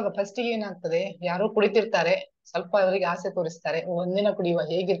ಕುಡಿಯುವಾಗ ಫಸ್ಟಿಗೆ ಏನಾಗ್ತದೆ, ಯಾರೋ ಕುಡಿತಿರ್ತಾರೆ, ಸ್ವಲ್ಪ ಅವರಿಗೆ ಆಸೆ ತೋರಿಸ್ತಾರೆ, ಒಂದಿನ ಕುಡಿಯುವ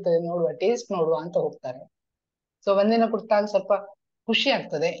ಹೇಗಿರ್ತದೆ ನೋಡುವ, ಟೇಸ್ಟ್ ನೋಡುವ ಅಂತ ಹೋಗ್ತಾರೆ. ಸೊ ಒಂದಿನ ಕುಡಿದಾಗ ಸ್ವಲ್ಪ ಖುಷಿ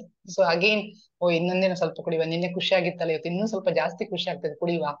ಆಗ್ತದೆ. ಸೊ ಅಗೇನ್ ಇನ್ನೊಂದಿನ ಸ್ವಲ್ಪ ಕುಡಿಯುವ, ನಿನ್ನೆ ಖುಷಿ ಆಗಿತ್ತಲ್ಲ ಇವತ್ತು ಇನ್ನೂ ಸ್ವಲ್ಪ ಜಾಸ್ತಿ ಖುಷಿ ಆಗ್ತದೆ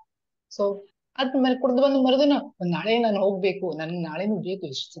ಕುಡಿಯುವ. ಸೊ ಅದ್ಮೇಲೆ ಕುಡ್ದು ಬಂದು ಮರುದಿನ ನಾಳೆ ನಾನು ಹೋಗ್ಬೇಕು, ನನ್ಗೆ ನಾಳೆನೂ ಬೇಕು,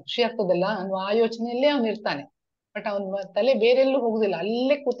 ಎಷ್ಟು ಖುಷಿ ಆಗ್ತದಲ್ಲ ಅನ್ನುವ ಆ ಯೋಚನೆಯಲ್ಲೇ ಅವ್ನು ಇರ್ತಾನೆ. ಬಟ್ ಅವನ ತಲೆ ಬೇರೆಲ್ಲೂ ಹೋಗುದಿಲ್ಲ,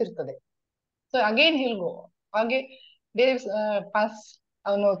 ಅಲ್ಲೇ ಕೂತಿರ್ತದೆ. ಸೊ ಅಗೇನ್ ಹಿಲ್ಗೋ ಹಾಗೆ ಡೇಸ್ ಪಾಸ್.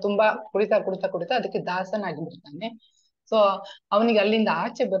 ಅವನು ತುಂಬಾ ಕುಡಿತಾ ಕುಡಿತಾ ಕುಡಿತಾ ಅದಕ್ಕೆ ದಾಸನಾಗಿ ಬಿಡ್ತಾನೆ. ಸೊ ಅವನಿಗೆ ಅಲ್ಲಿಂದ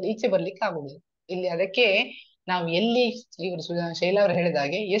ಈಚೆ ಬರ್ಲಿಕ್ಕೆ ಆಗುದಿಲ್ಲ. ಇಲ್ಲಿ ಅದಕ್ಕೆ ನಾವು ಎಲ್ಲಿ ಇವರು ಶೈಲ ಅವರು ಹೇಳಿದ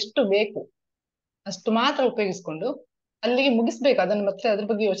ಹಾಗೆ ಎಷ್ಟು ಬೇಕು ಅಷ್ಟು ಮಾತ್ರ ಉಪಯೋಗಿಸ್ಕೊಂಡು ಅಲ್ಲಿಗೆ ಮುಗಿಸ್ಬೇಕು. ಅದನ್ನು ಮತ್ತೆ ಅದ್ರ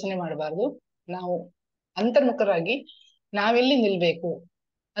ಬಗ್ಗೆ ಯೋಚನೆ ಮಾಡಬಾರ್ದು. ನಾವು ಅಂತರ್ಮುಖರಾಗಿ ನಾವೆಲ್ಲಿ ನಿಲ್ಬೇಕು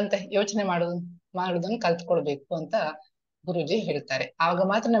ಅಂತ ಯೋಚನೆ ಮಾಡುವುದನ್ನು ಕಲ್ತ್ಕೊಳ್ಬೇಕು ಅಂತ ಗುರುಜಿ ಹೇಳ್ತಾರೆ. ಆಗ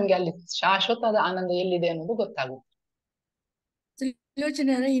ಮಾತ್ರ ನಮ್ಗೆ ಅಲ್ಲಿ ಶಾಶ್ವತವಾದ ಆನಂದ ಎಲ್ಲಿದೆ ಅನ್ನೋದು ಗೊತ್ತಾಗುತ್ತೆ. ಸುಲೋಚನ,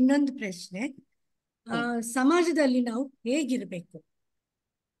 ಇನ್ನೊಂದು ಪ್ರಶ್ನೆ, ಸಮಾಜದಲ್ಲಿ ನಾವು ಹೇಗಿರ್ಬೇಕು,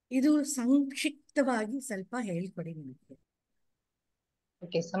 ಇದು ಸಂಕ್ಷಿಪ್ತವಾಗಿ ಸ್ವಲ್ಪ ಹೇಳ್ಕೊಡಿ ನಿಮಗೆ.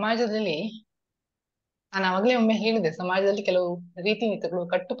 ಓಕೆ, ಸಮಾಜದಲ್ಲಿ ನಾನು ಆವಾಗಲೇ ಒಮ್ಮೆ ಹೇಳಿದೆ, ಸಮಾಜದಲ್ಲಿ ಕೆಲವು ರೀತಿ ನೀತಿಗಳು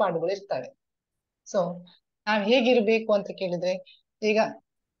ಕಟ್ಟುಪಾಡುಗಳು ಇರ್ತವೆ. ಸೊ ನಾವ್ ಹೇಗಿರ್ಬೇಕು ಅಂತ ಕೇಳಿದ್ರೆ, ಈಗ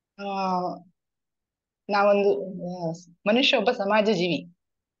ನಾವೊಂದು ಮನುಷ್ಯ ಒಬ್ಬ ಸಮಾಜ ಜೀವಿ,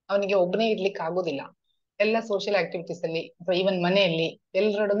 ಅವನಿಗೆ ಒಬ್ಬನೇ ಇರ್ಲಿಕ್ಕೆ ಆಗೋದಿಲ್ಲ. ಎಲ್ಲ ಸೋಷಿಯಲ್ ಆಕ್ಟಿವಿಟೀಸ್ ಅಲ್ಲಿ ಅಥವಾ ಈವನ್ ಮನೆಯಲ್ಲಿ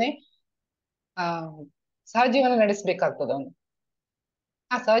ಎಲ್ಲರೊಡನೆ ಸಹಜೀವನ ನಡೆಸ್ಬೇಕಾಗ್ತದೆ ಅವನು.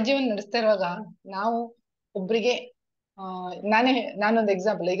 ಆ ಸಹಜೀವನ ನಡೆಸ್ತಾ ಇರುವಾಗ ನಾವು ಒಬ್ರಿಗೆ ನಾನೊಂದು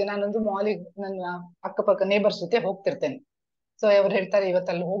ಎಕ್ಸಾಂಪಲ್, ಈಗ ನಾನೊಂದು ಮಾಲಿಗೆ ನನ್ನ ಅಕ್ಕಪಕ್ಕ ನೇಬರ್ಸ್ ಜೊತೆ ಹೋಗ್ತಿರ್ತೇನೆ. ಸೊ ಅವ್ರು ಹೇಳ್ತಾರೆ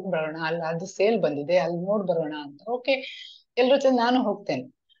ಇವತ್ತು ಅಲ್ಲಿ ಹೋಗಿ ಬರೋಣ, ಅಲ್ಲಿ ಅದು ಸೇಲ್ ಬಂದಿದೆ, ಅಲ್ಲಿ ನೋಡ್ ಬರೋಣ ಅಂತ. ಓಕೆ, ಎಲ್ರ ಜೊತೆ ನಾನು ಹೋಗ್ತೇನೆ.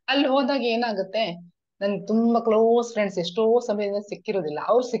 ಅಲ್ಲಿ ಹೋದಾಗ ಏನಾಗುತ್ತೆ, ನನ್ ತುಂಬಾ ಕ್ಲೋಸ್ ಫ್ರೆಂಡ್ಸ್ ಎಷ್ಟೋ ಸಮಯದಿಂದ ಸಿಕ್ಕಿರೋದಿಲ್ಲ,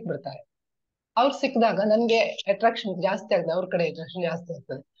 ಅವ್ರು ಸಿಕ್ಬಿಡ್ತಾರೆ. ಅವ್ರು ಸಿಕ್ಕಿದಾಗ ನನ್ಗೆ ಅಟ್ರಾಕ್ಷನ್ ಜಾಸ್ತಿ ಆಗ್ತದೆ, ಅವ್ರ ಕಡೆ ಅಟ್ರಾಕ್ಷನ್ ಜಾಸ್ತಿ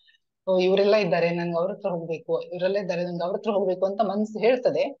ಆಗ್ತದೆ. ಓ ಇವರೆಲ್ಲ ಇದ್ದಾರೆ, ನನ್ಗೆ ಅವ್ರ ಹತ್ರ ಹೋಗ್ಬೇಕು, ಇವರೆಲ್ಲ ಇದ್ದಾರೆ ನನ್ಗೆ ಅವ್ರ ಹತ್ರ ಹೋಗ್ಬೇಕು ಅಂತ ಮನ್ಸು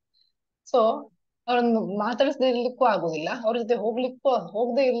ಹೇಳ್ತದೆ. ಸೊ ಅವ್ರನ್ನು ಮಾತಾಡಿಸದೇ ಇರ್ಲಿಕ್ಕೂ ಆಗುದಿಲ್ಲ, ಅವ್ರ ಜೊತೆ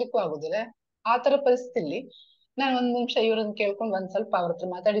ಹೋಗದೆ ಇರ್ಲಿಕ್ಕೂ ಆಗುದಿಲ್ಲ. ಆ ತರ ಪರಿಸ್ಥಿತಿಲಿ ನಾನು ಒಂದ್ ನಿಮಿಷ ಇವ್ರನ್ನ ಕೇಳ್ಕೊಂಡು ಒಂದ್ ಸ್ವಲ್ಪ ಅವ್ರ ಹತ್ರ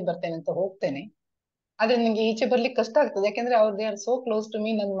ಮಾತಾಡಿ ಬರ್ತೇನೆ ಅಂತ ಹೋಗ್ತೇನೆ. ಆದ್ರೆ ನಂಗೆ ಈಚೆ ಬರ್ಲಿಕ್ಕೆ ಕಷ್ಟ ಆಗ್ತದೆ, ಯಾಕಂದ್ರೆ ಅವ್ರ they are so close to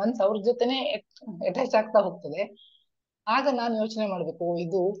me. ನನ್ ಮನ್ಸು ಅವ್ರ ಜೊತೆನೆ ಅಟ್ಯಾಚ್ ಆಗ್ತಾ ಹೋಗ್ತದೆ. ಆಗ ನಾನು ಯೋಚನೆ ಮಾಡ್ಬೇಕು,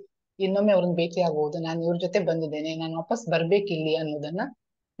 ಇದು ಇನ್ನೊಮ್ಮೆ ಅವ್ರನ್ನ ಭೇಟಿ ಆಗ್ಬಹುದು, ನಾನು ಇವ್ರ ಜೊತೆ ಬಂದಿದ್ದೇನೆ, ನಾನು ವಾಪಸ್ ಬರ್ಬೇಕಿಲ್ಲಿ ಅನ್ನೋದನ್ನ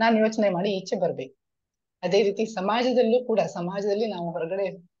ನಾನು ಯೋಚನೆ ಮಾಡಿ ಈಚೆ ಬರ್ಬೇಕು. ಅದೇ ರೀತಿ ಸಮಾಜದಲ್ಲೂ ಕೂಡ, ಸಮಾಜದಲ್ಲಿ ನಾವು ಹೊರಗಡೆ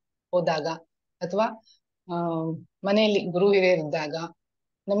ಹೋದಾಗ ಅಥವಾ ಮನೆಯಲ್ಲಿ ಗುರು ಹಿರಿಯರಿದ್ದಾಗ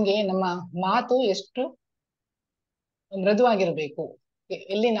ನಮ್ಗೆ ನಮ್ಮ ಮಾತು ಎಷ್ಟು ಮೃದುವಾಗಿರ್ಬೇಕು,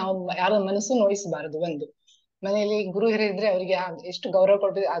 ಎಲ್ಲಿ ನಾವು ಯಾರ ಮನಸ್ಸು ನೋಯಿಸಬಾರದು. ಒಂದು ಮನೆಯಲ್ಲಿ ಗುರು ಹಿರಿಯರಿದ್ರೆ ಅವರಿಗೆ ಎಷ್ಟು ಗೌರವ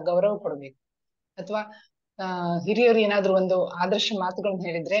ಕೊಡ್ಬೇಕು ಆ ಗೌರವ ಕೊಡ್ಬೇಕು. ಅಥವಾ ಹಿರಿಯರು ಏನಾದ್ರು ಒಂದು ಆದರ್ಶ ಮಾತುಗಳನ್ನ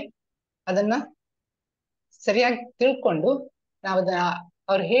ಹೇಳಿದ್ರೆ ಅದನ್ನ ಸರಿಯಾಗಿ ತಿಳ್ಕೊಂಡು ನಾವು ಅದನ್ನ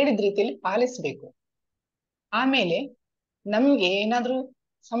ಅವ್ರು ಹೇಳಿದ ರೀತಿಯಲ್ಲಿ ಪಾಲಿಸ್ಬೇಕು. ಆಮೇಲೆ ನಮ್ಗೆ ಏನಾದ್ರೂ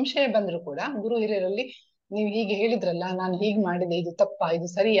ಸಂಶಯ ಬಂದ್ರು ಕೂಡ ಗುರು ಹಿರಿಯರಲ್ಲಿ ನೀವು ಹೀಗೆ ಹೇಳಿದ್ರಲ್ಲ, ನಾನು ಹೀಗ್ ಮಾಡಿದೆ, ಇದು ತಪ್ಪಾ ಇದು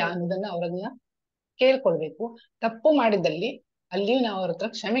ಸರಿಯಾ ಅನ್ನೋದನ್ನ ಅವ್ರನ್ನ ಕೇಳ್ಕೊಳ್ಬೇಕು. ತಪ್ಪು ಮಾಡಿದಲ್ಲಿ ಅಲ್ಲಿಯೂ ನಾವು ಅವ್ರ ಹತ್ರ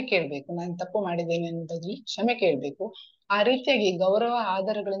ಕ್ಷಮೆ ಕೇಳ್ಬೇಕು, ನಾನು ತಪ್ಪು ಮಾಡಿದ್ದೇನೆ ಅನ್ನೋದ್ರಲ್ಲಿ ಕ್ಷಮೆ ಕೇಳ್ಬೇಕು. ಆ ರೀತಿಯಾಗಿ ಗೌರವ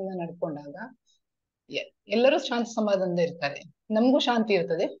ಆಧಾರಗಳಿಂದ ನಡ್ಕೊಂಡಾಗ ಎಲ್ಲರೂ ಶಾಂತಿ ಸಮಾಧಾನದಿಂದ ಇರ್ತಾರೆ, ನಮಗೂ ಶಾಂತಿ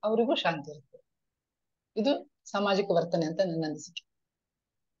ಇರ್ತದೆ, ಅವರಿಗೂ ಶಾಂತಿ ಇರ್ತದೆ. ಇದು ಸಾಮಾಜಿಕ ವರ್ತನೆ ಅಂತ ನನ್ನ ಅನಿಸಿಕೆ.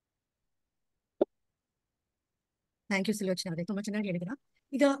 ಥ್ಯಾಂಕ್ ಯು ಸುಲೋಚನಾ ಅವರೇ, ತುಂಬಾ ಚೆನ್ನಾಗಿ ಹೇಳಿದ್ರ.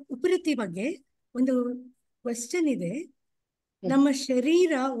 ಈಗ ಉಪರತಿ ಬಗ್ಗೆ ಒಂದು ಕ್ವೆಶ್ಚನ್ ಇದೆ. ನಮ್ಮ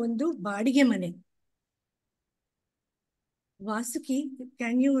ಶರೀರ ಒಂದು ಬಾಡಿಗೆ ಮನೆ. Vasuki,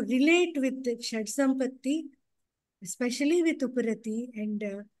 can you relate with ಷಡ್ ಸಂಪತ್ತಿ, especially with ಉಪರತಿ, and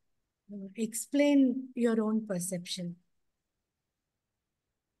explain your own perception?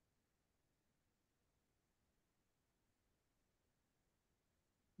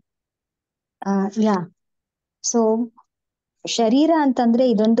 Yeah, so ಶರೀರ ಅಂತಂದ್ರೆ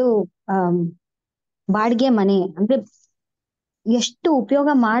ಇದೊಂದು ಬಾಡಿಗೆ ಮನೆ. ಅಂದ್ರೆ ಎಷ್ಟು ಉಪಯೋಗ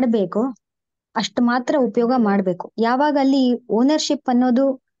ಮಾಡ್ಬೇಕು ಅಷ್ಟು ಮಾತ್ರ ಉಪಯೋಗ ಮಾಡ್ಬೇಕು. ಯಾವಾಗ ಅಲ್ಲಿ ಓನರ್ಶಿಪ್ ಅನ್ನೋದು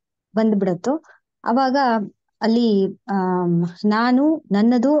ಬಂದ್ಬಿಡತ್ತೋ ಅವಾಗ ಅಲ್ಲಿ ನಾನು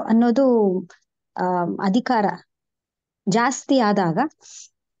ನನ್ನದು ಅನ್ನೋದು ಅಧಿಕಾರ ಜಾಸ್ತಿ ಆದಾಗ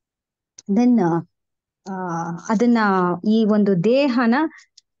ದೆನ್ ಅದನ್ನ ಈ ಒಂದು ದೇಹನ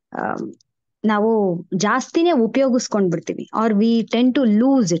ನಾವು ಜಾಸ್ತಿನೇ ಉಪಯೋಗಿಸ್ಕೊಂಡ್ಬಿಡ್ತೀವಿ, R V ten to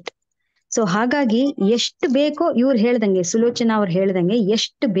lose it. So ಹಾಗಾಗಿ ಎಷ್ಟು ಬೇಕೋ, ಇವ್ರು ಹೇಳ್ದಂಗೆ, ಸುಲೋಚನಾ ಅವ್ರು ಹೇಳ್ದಂಗೆ,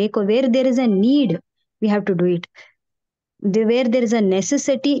 ಎಷ್ಟು ಬೇಕೋ, wear there is a need we have to do it, wear there is a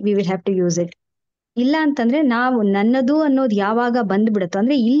necessity we will have to use it. ಇಲ್ಲ ಅಂತಂದ್ರೆ ನಾವು ನನ್ನದು ಅನ್ನೋದು ಯಾವಾಗ ಬಂದ್ಬಿಡುತ್ತೋ,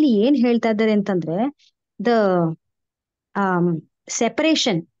 ಅಂದ್ರೆ ಇಲ್ಲಿ ಏನ್ ಹೇಳ್ತಾ ಇದ್ದಾರೆ ಅಂತಂದ್ರೆ ದ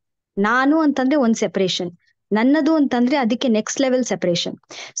ಸೆಪರೇಷನ್, ನಾನು ಅಂತಂದ್ರೆ ಒಂದ್ ಸೆಪರೇಷನ್, ನನ್ನದು ಅಂತಂದ್ರೆ ಅದಕ್ಕೆ ನೆಕ್ಸ್ಟ್ ಲೆವೆಲ್ ಸೆಪರೇಷನ್.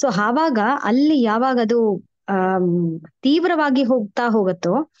 ಸೊ ಆವಾಗ ಅಲ್ಲಿ ಯಾವಾಗ ಅದು ತೀವ್ರವಾಗಿ ಹೋಗ್ತಾ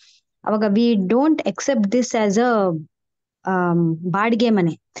ಹೋಗುತ್ತೋ ಅವಾಗ we don't accept this as a ಬಾಡಿಗೆ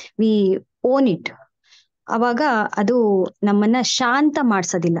ಮನೆ, ವಿ ಓನ್ ಇಟ್. ಅವಾಗ ಅದು ನಮ್ಮನ್ನ ಶಾಂತ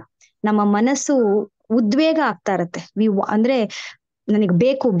ಮಾಡ್ಸೋದಿಲ್ಲ, ನಮ್ಮ ಮನಸ್ಸು ಉದ್ವೇಗ ಆಗ್ತಾ ಇರತ್ತೆ. ಅಂದ್ರೆ ನನಗೆ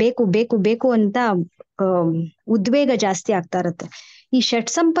ಬೇಕು ಬೇಕು ಬೇಕು ಬೇಕು ಅಂತ ಉದ್ವೇಗ ಜಾಸ್ತಿ ಆಗ್ತಾ ಇರತ್ತೆ. ಈ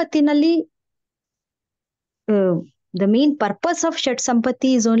ಷಟ್ ಸಂಪತ್ತಿನಲ್ಲಿ the main purpose of shut ಸಂಪತ್ತಿ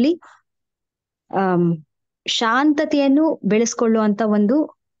is only ಶಾಂತತೆಯನ್ನು ಬೆಳೆಸ್ಕೊಳ್ಳುವಂತ ಒಂದು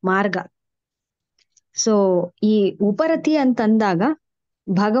ಮಾರ್ಗ. ಸೊ ಈ ಉಪರತಿ ಅಂತಂದಾಗ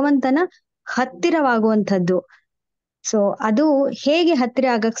ಭಗವಂತನ ಹತ್ತಿರವಾಗುವಂಥದ್ದು. ಸೊ ಅದು ಹೇಗೆ ಹತ್ತಿರ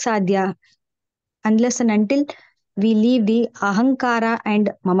ಆಗಕ್ ಸಾಧ್ಯ? Unless and until we leave the ಅಹಂಕಾರ ಅಂಡ್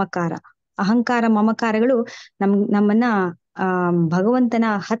ಮಮಕಾರ. ಅಹಂಕಾರ ಮಮಕಾರಗಳು ನಮ್ಮನ್ನ ಭಗವಂತನ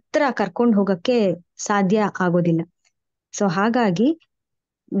ಹತ್ರ ಕರ್ಕೊಂಡು ಹೋಗಕ್ಕೆ ಸಾಧ್ಯ ಆಗೋದಿಲ್ಲ. ಸೊ ಹಾಗಾಗಿ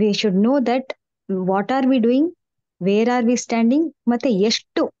we should know that what are we doing, where are V standing, ಮತ್ತೆ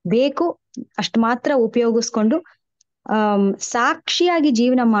ಎಷ್ಟು ಬೇಕು ಅಷ್ಟು ಮಾತ್ರ ಉಪಯೋಗಿಸ್ಕೊಂಡು ಸಾಕ್ಷಿಯಾಗಿ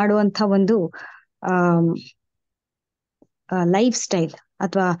ಜೀವನ ಮಾಡುವಂತ ಒಂದು ಲೈಫ್ ಸ್ಟೈಲ್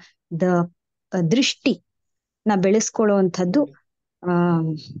ಅಥವಾ ದ ದೃಷ್ಟಿ ನ ಬೆಳೆಸ್ಕೊಳ್ಳುವಂಥದ್ದು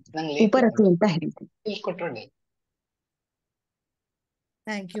ಉಪರತಿ ಅಂತ ಹೇಳ್ತೀನಿ.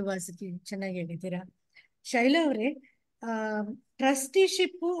 ಥ್ಯಾಂಕ್ ಯು ವಾಸುಕಿ, ಚೆನ್ನಾಗಿ ಹೇಳಿದ್ದೀರಾ. ಶೈಲಾ ಅವರೇ,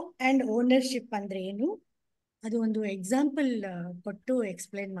 ಟ್ರಸ್ಟಿಶಿಪ್ ಅಂಡ್ ಓನರ್ಶಿಪ್ ಅಂದ್ರೆ ಏನು? ಅದು ಒಂದು ಎಕ್ಸಾಂಪಲ್ ಕೊಟ್ಟು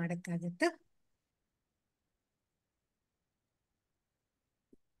ಎಕ್ಸ್ಪ್ಲೈನ್ ಮಾಡಕ್ಕಾಗತ್ತಾ?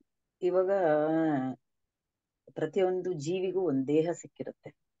 ಇವಾಗ ಪ್ರತಿಯೊಂದು ಜೀವಿಗೂ ಒಂದು ದೇಹ ಸಿಕ್ಕಿರುತ್ತೆ.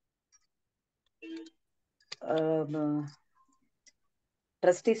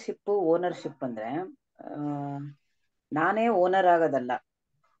 ಟ್ರಸ್ಟಿಶಿಪ್ ಓನರ್ಶಿಪ್ ಅಂದ್ರೆ ನಾನೇ ಓನರ್ ಆಗೋದಲ್ಲ,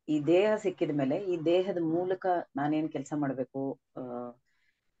 ಈ ದೇಹ ಸಿಕ್ಕಿದ ಮೇಲೆ ಈ ದೇಹದ ಮೂಲಕ ನಾನೇನ್ ಕೆಲಸ ಮಾಡ್ಬೇಕು,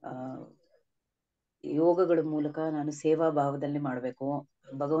 ಯೋಗಗಳ ಮೂಲಕ ನಾನು ಸೇವಾ ಭಾವದಲ್ಲಿ ಮಾಡ್ಬೇಕು,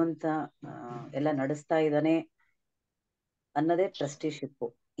 ಭಗವಂತ ಎಲ್ಲ ನಡೆಸ್ತಾ ಇದ್ದಾನೆ ಅನ್ನೋದೇ ಟ್ರಸ್ಟಿಶಿಪ್.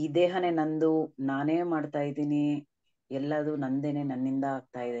 ಈ ದೇಹನೇ ನಂದು, ನಾನೇ ಮಾಡ್ತಾ ಇದ್ದೀನಿ, ಎಲ್ಲದು ನಂದೇನೆ, ನನ್ನಿಂದ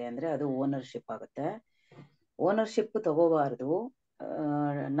ಆಗ್ತಾ ಇದೆ ಅಂದ್ರೆ ಅದು ಓನರ್ಶಿಪ್ ಆಗುತ್ತೆ. ಓನರ್ಶಿಪ್ ತಗೋಬಾರ್ದು.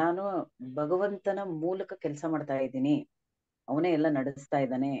 ನಾನು ಭಗವಂತನ ಮೂಲಕ ಕೆಲಸ ಮಾಡ್ತಾ ಇದ್ದೀನಿ, ಅವನೇ ಎಲ್ಲ ನಡೆಸ್ತಾ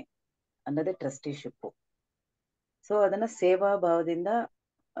ಇದ್ದಾನೆ ಅನ್ನೋದೇ ಟ್ರಸ್ಟಿಶಿಪ್. ಸೊ ಅದನ್ನ ಸೇವಾ ಭಾವದಿಂದ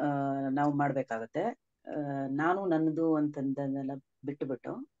ನಾವು ಮಾಡ್ಬೇಕಾಗತ್ತೆ. ನಾನು ನನ್ನದು ಅಂತಂದನ್ನೆಲ್ಲ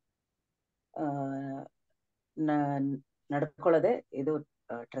ಬಿಟ್ಟು ನಡ್ಕೊಳ್ಳೋದೆ ಇದು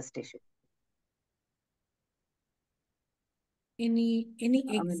ಟ್ರಸ್ಟಿಶಿಪ್. ಎನಿ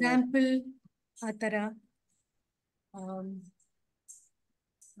ಎಕ್ಸಾಂಪಲ್ ಆ ತರ?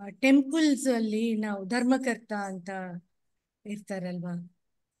 ಟೆಂಪಲ್ಸ್ ಅಲ್ಲಿ ನಾವು ಧರ್ಮಕರ್ತ ಅಂತ ಇರ್ತಾರಲ್ವಾ,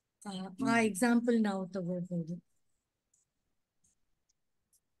 ಆ ಎಕ್ಸಾಂಪಲ್ ನಾವು ತಗೋಬಹುದು.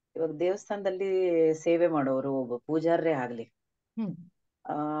 ಇವಾಗ ದೇವಸ್ಥಾನದಲ್ಲಿ ಸೇವೆ ಮಾಡೋರು, ಒಬ್ಬ ಪೂಜಾರರೇ ಆಗ್ಲಿ,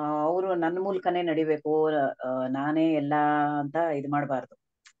 ಅವರು ನನ್ನ ಮೂಲಕನೇ ನಡಿಬೇಕು, ನಾನೇ ಎಲ್ಲ ಅಂತ ಇದ್ ಮಾಡ್ಬಾರ್ದು.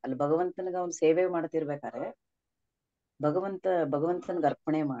 ಅಲ್ಲಿ ಭಗವಂತನಿಗೆ ಅವ್ನು ಸೇವೆ ಮಾಡ್ತಿರ್ಬೇಕಾದ್ರೆ ಭಗವಂತನಿಗೆ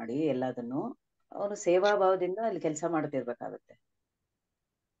ಅರ್ಪಣೆ ಮಾಡಿ ಎಲ್ಲದನ್ನು ಅವನು ಸೇವಾ ಭಾವದಿಂದ ಅಲ್ಲಿ ಕೆಲಸ ಮಾಡ್ತಿರ್ಬೇಕಾಗತ್ತೆ.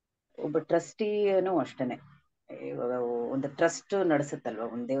 ಒಬ್ಬ ಟ್ರಸ್ಟಿನೂ ಅಷ್ಟೇನೆ. ಇವಾಗ ಒಂದು ಟ್ರಸ್ಟ್ ನಡೆಸುತ್ತಲ್ವ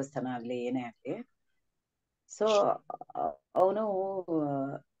ಒಂದು ದೇವಸ್ಥಾನ ಆಗ್ಲಿ ಏನೇ ಆಗ್ಲಿ, ಸೊ ಅವನು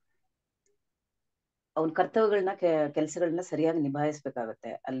ಅವನ ಕರ್ತವ್ಯಗಳನ್ನ ಕೆಲಸಗಳನ್ನ ಸರಿಯಾಗಿ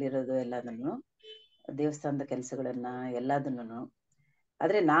ನಿಭಾಯಿಸ್ಬೇಕಾಗತ್ತೆ. ಅಲ್ಲಿರೋದು ಎಲ್ಲದನ್ನು, ದೇವಸ್ಥಾನದ ಕೆಲಸಗಳನ್ನ ಎಲ್ಲದನ್ನು.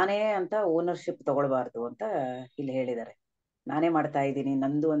 ಆದ್ರೆ ನಾನೇ ಅಂತ ಓನರ್ಶಿಪ್ ತಗೊಳ್ಬಾರ್ದು ಅಂತ ಇಲ್ಲಿ ಹೇಳಿದ್ದಾರೆ. ನಾನೇ ಮಾಡ್ತಾ ಇದ್ದೀನಿ,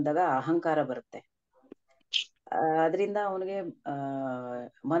 ನಂದು ಅಂದಾಗ ಅಹಂಕಾರ ಬರುತ್ತೆ. ಅದರಿಂದ ಅವನಿಗೆ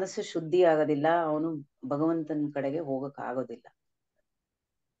ಮನಸ್ಸು ಶುದ್ಧಿ ಆಗೋದಿಲ್ಲ, ಅವನು ಭಗವಂತನ ಕಡೆಗೆ ಹೋಗಕ್ ಆಗೋದಿಲ್ಲ.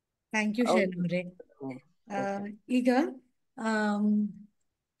 ಥ್ಯಾಂಕ್ ಯು ಶೈಲಾ ಅವರೇ. ಈಗ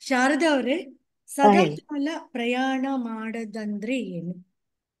ಶಾರದಾ ಅವರೇ, ಸದಾಕಾಲ ಪ್ರಯಾಣ ಮಾಡದಂದ್ರೆ ಏನು?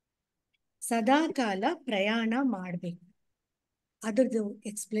 ಸದಾಕಾಲ ಪ್ರಯಾಣ ಮಾಡ್ಬೇಕು, ಅದ್ರದ್ದು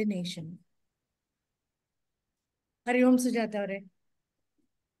ಎಕ್ಸ್ಪ್ಲನೇಷನ್. ಹರಿ ಓಂ ಸುಜಾತ ಅವರೇ.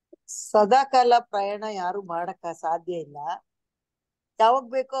 ಸದಾಕಾಲ ಪ್ರಯಾಣ ಯಾರು ಮಾಡಕ್ಕ ಸಾಧ್ಯ ಇಲ್ಲ. ಯಾವಾಗ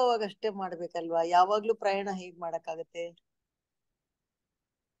ಬೇಕೋ ಅವಾಗ ಅಷ್ಟೇ ಮಾಡ್ಬೇಕಲ್ವಾ? ಯಾವಾಗ್ಲೂ ಪ್ರಯಾಣ ಹೇಗ್ ಮಾಡಕ್ಕಾಗತ್ತೆ?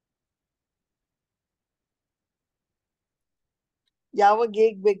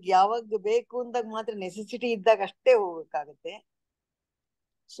 ಯಾವಾಗ ಬೇಕು ಅಂದಾಗ ಮಾತ್ರ, ನೆಸೆಸಿಟಿ ಇದ್ದಾಗ ಅಷ್ಟೇ ಹೋಗಕ್ಕಾಗತ್ತೆ.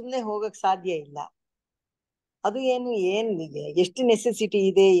 ಸುಮ್ನೆ ಹೋಗಕ್ ಸಾಧ್ಯ ಇಲ್ಲ. ಅದು ಏನ್ ಎಷ್ಟು ನೆಸೆಸಿಟಿ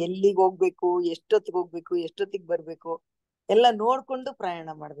ಇದೆ, ಎಲ್ಲಿಗೆ ಹೋಗ್ಬೇಕು, ಎಷ್ಟೊತ್ತಿಗೆ ಹೋಗ್ಬೇಕು, ಎಷ್ಟೊತ್ತಿಗೆ ಬರ್ಬೇಕು, ಎಲ್ಲ ನೋಡ್ಕೊಂಡು ಪ್ರಯಾಣ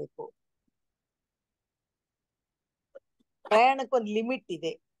ಮಾಡ್ಬೇಕು. ಪ್ರಯಾಣಕ್ಕೊಂದು ಲಿಮಿಟ್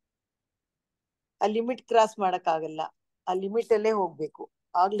ಇದೆ. ಆ ಲಿಮಿಟ್ ಕ್ರಾಸ್ ಮಾಡಕ್ ಆಗಲ್ಲ. ಆ ಲಿಮಿಟ್ ಅಲ್ಲೇ ಹೋಗ್ಬೇಕು.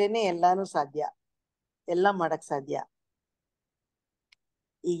 ಆಗ್ಲೇನೆ ಎಲ್ಲಾನು ಸಾಧ್ಯ, ಎಲ್ಲ ಮಾಡಕ್ ಸಾಧ್ಯ.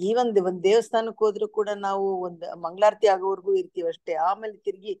 ಈಗ ಒಂದ್ ದೇವಸ್ಥಾನಕ್ಕೆ ಹೋದ್ರು ಕೂಡ ನಾವು ಒಂದ್ ಮಂಗಳಾರತಿ ಆಗೋವರೆಗೂ ಇರ್ತೀವಿ ಅಷ್ಟೇ. ಆಮೇಲೆ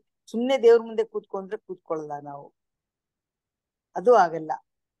ತಿರ್ಗಿ ಸುಮ್ನೆ ದೇವ್ರ ಮುಂದೆ ಕೂತ್ಕೊಂಡ್ರೆ ಕೂತ್ಕೊಳ್ಳಲ್ಲ ನಾವು. ಅದು ಆಗಲ್ಲ.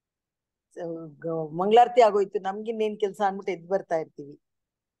 ಮಂಗಳಾರತಿ ಆಗೋಯ್ತು, ನಮ್ಗಿನ್ನೇನ್ ಕೆಲ್ಸ ಅನ್ಬಿಟ್ಟು ಎದ್ ಬರ್ತಾ ಇರ್ತೀವಿ.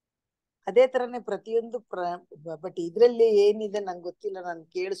 ಅದೇ ತರನೇ ಪ್ರತಿಯೊಂದು ಬಟ್ ಇದ್ರಲ್ಲಿ ಏನಿದೆ ನಂಗೆ ಗೊತ್ತಿಲ್ಲ, ನಾನು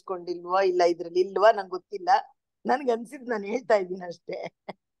ಕೇಳಿಸ್ಕೊಂಡಿಲ್ವಾ ಇಲ್ಲ ಇದ್ರಲ್ಲಿ ಇಲ್ವಾ ನಂಗೆ ಗೊತ್ತಿಲ್ಲ. ನನ್ಗೆ ಅನ್ಸಿದ್ ನಾನು ಹೇಳ್ತಾ ಇದ್ದೀನಿ ಅಷ್ಟೇ.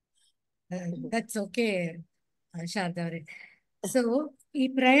 ದಟ್ಸ್ ಓಕೆ ಶಾರದಾ ಅವರೇ. ಸೊ ಈ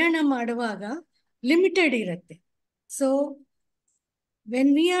ಪ್ರಯಾಣ ಮಾಡುವಾಗ ಲಿಮಿಟೆಡ್ ಇರುತ್ತೆ. So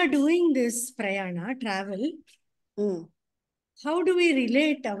when we are doing this ಪ್ರಯಾಣ travel, how do we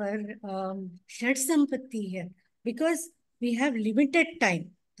relate our ಷಡ್ ಸಂಪತ್ತಿ here? Because we have limited time.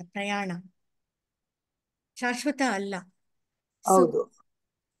 The ಪ್ರಯಾಣ ಶಾಶ್ವತ ಅಲ್ಲ. ಸೊ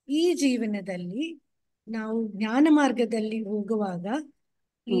ಈ ಜೀವನದಲ್ಲಿ ನಾವು ಜ್ಞಾನ ಮಾರ್ಗದಲ್ಲಿ ಹೋಗುವಾಗ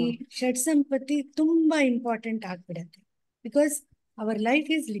ಈ ಷಡ್ ಸಂಪತ್ತಿ ತುಂಬಾ ಇಂಪಾರ್ಟೆಂಟ್ ಆಗ್ಬಿಡತ್ತೆ. Because our life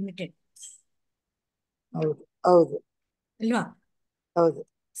is limited. ಹೌದು ಅಲ್ವಾ? ಹೌದು.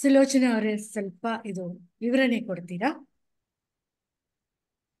 ಸುಲೋಚನಾ ಅವರೇ, ಸ್ವಲ್ಪ ಇದು ವಿವರಣೆ ಕೊಡ್ತೀರಾ?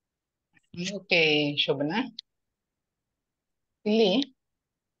 ಓಕೆ ಶೋಭನಾ, ಇಲ್ಲಿ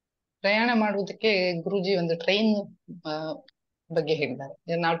ಪ್ರಯಾಣ ಮಾಡುವುದಕ್ಕೆ ಗುರುಜಿ ಒಂದು ಟ್ರೈನ್ ಬಗ್ಗೆ ಹೇಳಿದ್ದಾರೆ.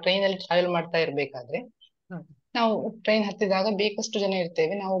 ನಾವು ಟ್ರೈನ್ ಅಲ್ಲಿ ಟ್ರಾವೆಲ್ ಮಾಡ್ತಾ ಇರ್ಬೇಕಾದ್ರೆ ನಾವು ಟ್ರೈನ್ ಹತ್ತಿದಾಗ ಬೇಕಷ್ಟು ಜನ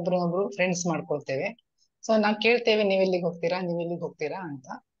ಇರ್ತೇವೆ. ನಾವು ಒಬ್ರು ಫ್ರೆಂಡ್ಸ್ ಮಾಡ್ಕೊಳ್ತೇವೆ. ಸೊ ನಾವ್ ಕೇಳ್ತೇವೆ, ನೀವೆಲ್ಲಿಗೆ ಹೋಗ್ತೀರಾ, ನೀವೆಲ್ಲಿಗೆ ಹೋಗ್ತೀರಾ ಅಂತ.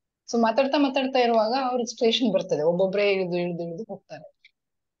 ಸೊ ಮಾತಾಡ್ತಾ ಇರುವಾಗ ಅವ್ರ ಸ್ಟೇಷನ್ ಬರ್ತದೆ, ಒಬ್ಬೊಬ್ರೇ ಇಳಿದು ಹೋಗ್ತಾರೆ.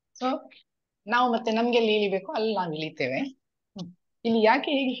 ಸೊ ನಾವು ಮತ್ತೆ ನಮ್ಗೆ ಎಲ್ಲಿ ಇಳಿಬೇಕು ಅಲ್ಲಿ ನಾವು ಇಳಿತೇವೆ. ಇಲ್ಲಿ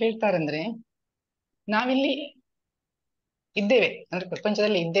ಯಾಕೆ ಹೀಗೆ ಹೇಳ್ತಾರಂದ್ರೆ, ನಾವಿಲ್ಲಿ ಇದ್ದೇವೆ ಅಂದ್ರೆ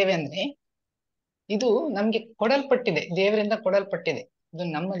ಪ್ರಪಂಚದಲ್ಲಿ ಇದ್ದೇವೆ ಅಂದ್ರೆ ಇದು ನಮ್ಗೆ ಕೊಡಲ್ಪಟ್ಟಿದೆ, ದೇವರಿಂದ ಕೊಡಲ್ಪಟ್ಟಿದೆ. ಇದು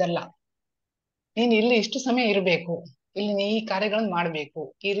ನಮ್ಮದಲ್ಲ. ನೀನು ಇಲ್ಲಿ ಇಷ್ಟು ಸಮಯ ಇರಬೇಕು, ಇಲ್ಲಿ ನೀ ಈ ಕಾರ್ಯಗಳನ್ನು ಮಾಡ್ಬೇಕು,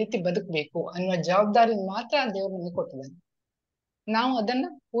 ಈ ರೀತಿ ಬದುಕಬೇಕು ಅನ್ನುವ ಜವಾಬ್ದಾರಿ ಮಾತ್ರ ದೇವರು ನಮಗೆ ಕೊಟ್ಟಿದ್ದಾನೆ. ನಾವು ಅದನ್ನ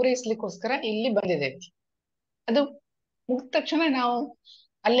ಪೂರೈಸ್ಲಿಕ್ಕೋಸ್ಕರ ಇಲ್ಲಿ ಬಂದಿದ್ದೇವೆ. ಅದು ಮುಗಿದ ತಕ್ಷಣ ನಾವು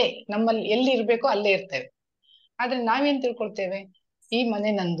ಅಲ್ಲೇ ನಮ್ಮಲ್ಲಿ ಎಲ್ಲಿ ಇರ್ಬೇಕೋ ಅಲ್ಲೇ ಇರ್ತೇವೆ. ಆದ್ರೆ ನಾವೇನ್ ತಿಳ್ಕೊಳ್ತೇವೆ, ಈ ಮನೆ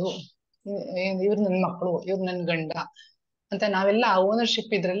ನಂದು, ಇವ್ರು ನನ್ ಮಕ್ಕಳು, ಇವ್ರು ನನ್ ಗಂಡ ಅಂತ ನಾವೆಲ್ಲ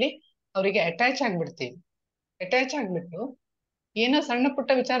ಓನರ್ಶಿಪ್ ಇದ್ರಲ್ಲಿ ಅವರಿಗೆ ಅಟ್ಯಾಚ್ ಆಗ್ಬಿಡ್ತೀವಿ. ಅಟ್ಯಾಚ್ ಆಗ್ಬಿಟ್ಟು ಏನೋ ಸಣ್ಣ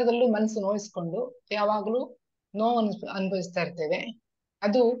ಪುಟ್ಟ ವಿಚಾರದಲ್ಲೂ ಮನಸ್ಸು ನೋಯಿಸ್ಕೊಂಡು ಯಾವಾಗ್ಲೂ ನೋವನ್ನು ಅನುಭವಿಸ್ತಾ ಇರ್ತೇವೆ.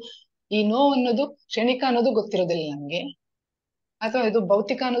 ಅದು ಈ ನೋವು ಅನ್ನೋದು ಕ್ಷಣಿಕ ಅನ್ನೋದು ಗೊತ್ತಿರೋದಿಲ್ಲ ನಮ್ಗೆ, ಅಥವಾ ಇದು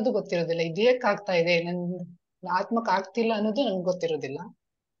ಭೌತಿಕ ಅನ್ನೋದು ಗೊತ್ತಿರೋದಿಲ್ಲ. ಇದೇಕ್ ಆಗ್ತಾ ಇದೆ, ನನ್ ಆತ್ಮಕ್ ಆಗ್ತಿಲ್ಲ ಅನ್ನೋದು ನಮ್ಗೆ ಗೊತ್ತಿರೋದಿಲ್ಲ.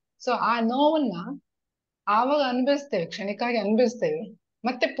 ಸೊ ಆ ನೋವನ್ನ ಆವಾಗ ಅನುಭವಿಸ್ತೇವೆ, ಕ್ಷಣಿಕವಾಗಿ ಅನುಭವಿಸ್ತೇವೆ.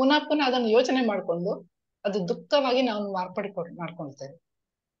 ಮತ್ತೆ ಪುನಃ ಅದನ್ನು ಯೋಚನೆ ಮಾಡ್ಕೊಂಡು ಅದು ದುಃಖವಾಗಿ ನಾವು ಮಾಡ್ಕೊಳ್ತೇವೆ.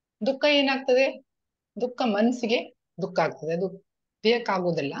 ದುಃಖ ಏನಾಗ್ತದೆ, ದುಃಖ ಮನಸ್ಸಿಗೆ ದುಃಖ ಆಗ್ತದೆ, ಅದು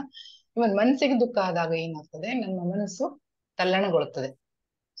ದೇಹಕ್ಕಾಗೋದಿಲ್ಲ. ಇವನ್ ಮನಸ್ಸಿಗೆ ದುಃಖ ಆದಾಗ ಏನಾಗ್ತದೆ, ನಮ್ಮ ಮನಸ್ಸು ತಲ್ಲಣಗೊಳ್ಳುತ್ತದೆ.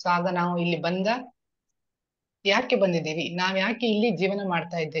 ಸೊ ಆಗ ನಾವು ಇಲ್ಲಿ ಯಾಕೆ ಬಂದಿದ್ದೀವಿ, ನಾವ್ ಯಾಕೆ ಇಲ್ಲಿ ಜೀವನ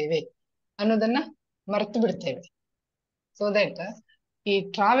ಮಾಡ್ತಾ ಇದ್ದೇವೆ ಅನ್ನೋದನ್ನ ಮರೆತು ಬಿಡ್ತೇವೆ. ಸೊ ದಟ್ ಈ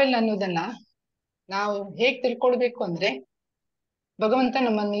ಟ್ರಾವೆಲ್ ಅನ್ನೋದನ್ನ ನಾವು ಹೇಗ್ ತಿಳ್ಕೊಳ್ಬೇಕು ಅಂದ್ರೆ, ಭಗವಂತ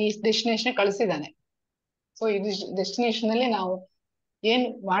ನಮ್ಮನ್ನು ಈ ಡೆಸ್ಟಿನೇಷನ್ ಕಳಿಸಿದ್ದಾನೆ. ಸೊ ಈ ಡೆಸ್ಟಿನೇಷನ್ ಅಲ್ಲಿ ನಾವು ಏನ್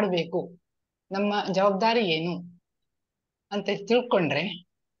ಮಾಡ್ಬೇಕು, ನಮ್ಮ ಜವಾಬ್ದಾರಿ ಏನು ಅಂತ ತಿಳ್ಕೊಂಡ್ರೆ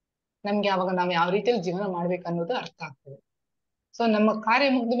ನಮ್ಗೆ ಅವಾಗ ನಾವು ಯಾವ ರೀತಿಯಲ್ಲಿ ಜೀವನ ಮಾಡ್ಬೇಕು ಅನ್ನೋದು ಅರ್ಥ ಆಗ್ತದೆ. ಸೊ ನಮ್ಮ ಕಾರ್ಯ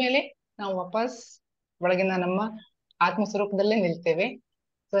ಮುಗಿದ ಮೇಲೆ ನಾವು ವಾಪಸ್ ಒಳಗಿನ ನಮ್ಮ ಆತ್ಮ ಸ್ವರೂಪದಲ್ಲೇ ನಿಲ್ತೇವೆ.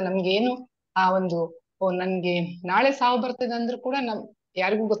 ಸೊ ನಮ್ಗೇನು ಆ ಒಂದು ನನ್ಗೆ ನಾಳೆ ಸಾವು ಬರ್ತದೆ ಅಂದ್ರೂ ಕೂಡ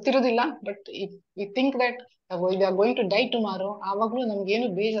ಯಾರಿಗೂ ಗೊತ್ತಿರೋದಿಲ್ಲ. But we think that we are going to die tomorrow, ಆವಾಗ್ಲೂ ನಮ್ಗೇನು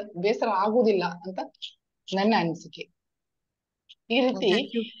ಬೇಸರ ಆಗುದಿಲ್ಲ ಅಂತ ನನ್ನ ಅನಿಸಿಕೆ. ಈ ರೀತಿ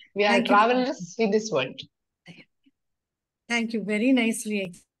we are travellers in this world. Thank you, very nicely.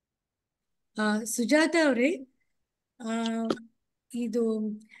 Sujata ಅವರೇ, ಇದು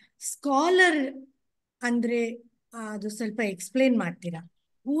ಸ್ಕಾಲರ್ ಅಂದ್ರೆ ಅದು ಸ್ವಲ್ಪ ಎಕ್ಸ್ಪ್ಲೇನ್ ಮಾಡ್ತೀರಾ?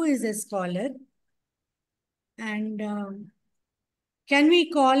 Who is A scholar and can we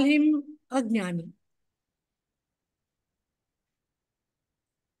call him a ಜ್ಞಾನಿ?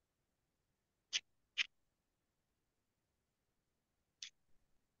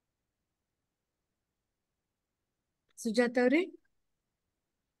 ಸುಜಾತ ಅವ್ರೆ?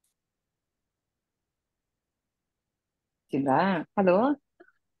 Hello.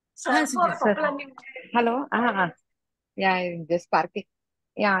 ಹಾ, Sujata. Hello. Yeah, just parking.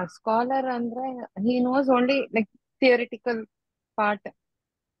 Yeah, scholar andre he knows only like theoretical part.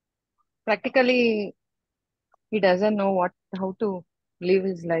 Practically, he doesn't know how to live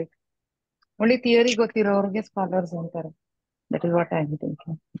his life. Only theory ಗೊತ್ತಿರೋರ್ಗೆ scholars ಅಂತಾರೆ. That is what I am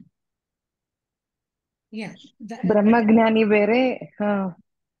thinking. Yeah. ಬ್ರಹ್ಮಜ್ಞಾನಿ ಬೇರೆ,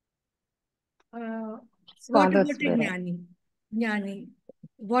 What scholars about a ಬೇರೆ. ಜ್ಞಾನಿ? ಜ್ಞಾನಿ,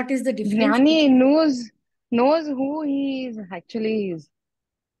 what is the difference? Gnani knows who he is actually is.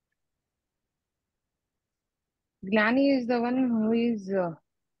 Gnani is the one who is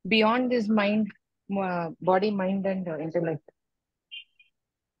beyond his mind, body, mind, and intellect.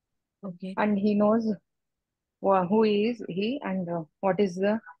 Okay. And he knows who is he and what is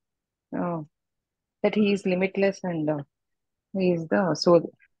the that he is limitless and he is the soul.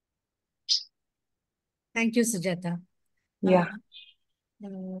 Thank you, Sujata. Yeah.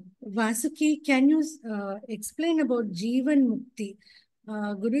 Vasuki, can you explain about Jivan Mukti?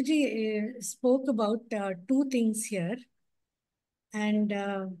 Guruji spoke about two things here, and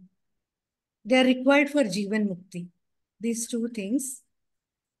they are required for Jivan Mukti. These two things,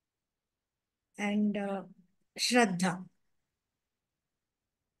 and shraddha.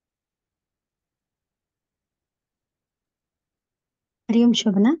 ಹರಿ ಓಂ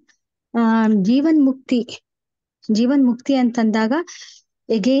ಶೋಭನ. ಜೀವನ್ ಮುಕ್ತಿ ಅಂತಂದಾಗ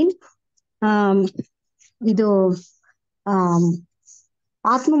again ಇದು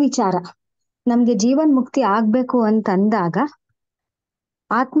ಆತ್ಮವಿಚಾರ. ನಮ್ಗೆ ಜೀವನ್ ಮುಕ್ತಿ ಆಗ್ಬೇಕು ಅಂತಂದಾಗ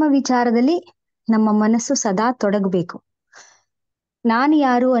ಆತ್ಮವಿಚಾರದಲ್ಲಿ ನಮ್ಮ ಮನಸ್ಸು ಸದಾ ತೊಡಗಬೇಕು. ನಾನು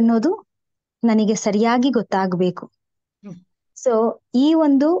ಯಾರು ಅನ್ನೋದು ನನಗೆ ಸರಿಯಾಗಿ ಗೊತ್ತಾಗಬೇಕು. ಸೊ ಈ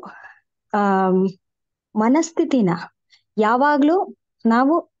ಒಂದು ಮನಸ್ಥಿತಿನ ಯಾವಾಗ್ಲೂ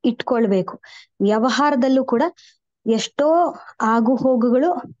ನಾವು ಇಟ್ಕೊಳ್ಬೇಕು. ವ್ಯವಹಾರದಲ್ಲೂ ಕೂಡ ಎಷ್ಟೋ ಆಗು ಹೋಗುಗಳು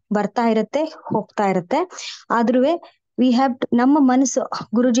ಬರ್ತಾ ಇರತ್ತೆ, ಹೋಗ್ತಾ ಇರತ್ತೆ. ಆದ್ರೂ ನಮ್ಮ ಮನಸ್ಸು,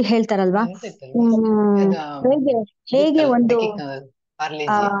 ಗುರುಜಿ ಹೇಳ್ತಾರಲ್ವಾ, ಹೇಗೆ ಒಂದು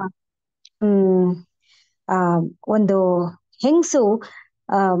ಒಂದು ಹೆಂಗಸು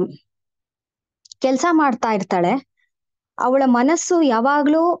ಕೆಲ್ಸ ಮಾಡ್ತಾ ಇರ್ತಾಳೆ, ಅವಳ ಮನಸ್ಸು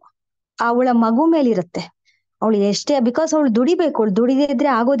ಯಾವಾಗ್ಲೂ ಅವಳ ಮಗು ಮೇಲಿರುತ್ತೆ. ಅವಳು ಎಷ್ಟೇ, ಬಿಕಾಸ್ ಅವಳು ದುಡಿಬೇಕು, ಅವಳು ದುಡಿದಿದ್ರೆ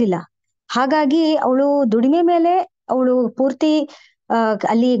ಆಗೋದಿಲ್ಲ. ಹಾಗಾಗಿ ಅವಳು ದುಡಿಮೆ ಮೇಲೆ ಅವಳು ಪೂರ್ತಿ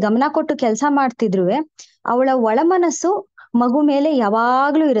ಅಲ್ಲಿ ಗಮನ ಕೊಟ್ಟು ಕೆಲಸ ಮಾಡ್ತಿದ್ರು ಅವಳ ಒಳ ಮನಸ್ಸು ಮಗು ಮೇಲೆ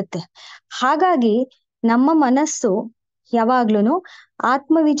ಯಾವಾಗ್ಲೂ ಇರುತ್ತೆ. ಹಾಗಾಗಿ ನಮ್ಮ ಮನಸ್ಸು ಯಾವಾಗ್ಲೂನು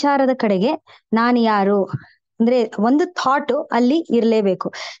ಆತ್ಮವಿಚಾರದ ಕಡೆಗೆ ನಾನು ಯಾರು ಅಂದ್ರೆ ಒಂದು ಥಾಟ್ ಅಲ್ಲಿ ಇರ್ಲೇಬೇಕು.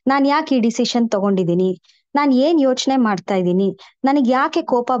 ನಾನ್ ಯಾಕೆ ಈ ಡಿಸಿಷನ್ ತಗೊಂಡಿದ್ದೀನಿ, ನಾನ್ ಏನ್ ಯೋಚನೆ ಮಾಡ್ತಾ ಇದ್ದೀನಿ, ನನಗ್ ಯಾಕೆ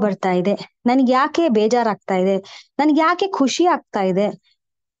ಕೋಪ ಬರ್ತಾ ಇದೆ, ನನ್ಗ್ ಯಾಕೆ ಬೇಜಾರಾಗ್ತಾ ಇದೆ, ನನ್ಗ್ ಯಾಕೆ ಖುಷಿ ಆಗ್ತಾ ಇದೆ,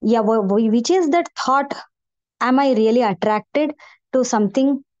 which is that thought, am I really attracted to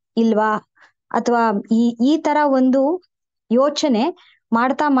something ಇಲ್ವಾ? ಅಥವಾ ಈ ತರ ಒಂದು ಯೋಚನೆ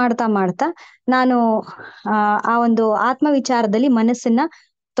ಮಾಡ್ತಾ ಮಾಡ್ತಾ ಮಾಡ್ತಾ ನಾನು ಆ ಒಂದು ಆತ್ಮವಿಚಾರದಲ್ಲಿ ಮನಸ್ಸನ್ನ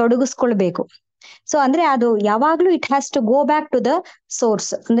ತೊಡಗಿಸ್ಕೊಳ್ಬೇಕು. ಸೊ ಅಂದ್ರೆ ಅದು ಯಾವಾಗ್ಲೂ it has to go back to the source.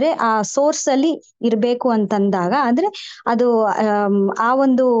 ಅಂದ್ರೆ ಆ ಸೋರ್ಸ್ ಅಲ್ಲಿ ಇರ್ಬೇಕು ಅಂತಂದಾಗ ಅಂದ್ರೆ ಅದು ಆ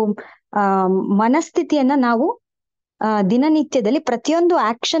ಒಂದು ಮನಸ್ಥಿತಿಯನ್ನ ನಾವು ದಿನನಿತ್ಯದಲ್ಲಿ ಪ್ರತಿಯೊಂದು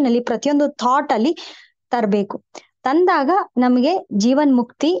ಆಕ್ಷನ್ ಅಲ್ಲಿ, ಪ್ರತಿಯೊಂದು ಥಾಟ್ ಅಲ್ಲಿ ತರಬೇಕು. ತಂದಾಗ ನಮಗೆ ಜೀವನ್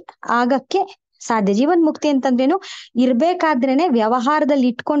ಮುಕ್ತಿ ಆಗಕ್ಕೆ ಸಾಧ್ಯ. ಜೀವನ್ ಮುಕ್ತಿ ಅಂತಂದ್ರೇನು, ಇರ್ಬೇಕಾದ್ರೇನೆ ವ್ಯವಹಾರದಲ್ಲಿ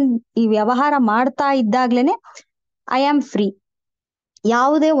ಈ ವ್ಯವಹಾರ ಮಾಡ್ತಾ ಇದ್ದಾಗ್ಲೇನೆ ಐ ಆಮ್ ಫ್ರೀ,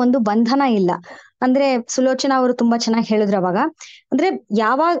 ಯಾವುದೇ ಒಂದು ಬಂಧನ ಇಲ್ಲ. ಅಂದ್ರೆ ಸುಲೋಚನಾ ಅವರು ತುಂಬಾ ಚೆನ್ನಾಗಿ ಹೇಳಿದ್ರು ಅವಾಗ. ಅಂದ್ರೆ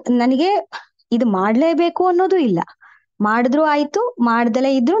ಯಾವಾಗ ನನಗೆ ಇದು ಮಾಡ್ಲೇಬೇಕು ಅನ್ನೋದು ಇಲ್ಲ, ಮಾಡಿದ್ರು ಆಯ್ತು,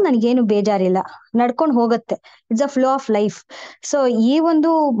 ಮಾಡ್ದಲೇ ಇದ್ರು ನನಗೇನು ಬೇಜಾರಿಲ್ಲ, ನಡ್ಕೊಂಡು ಹೋಗತ್ತೆ. It's a flow of life. So ಈ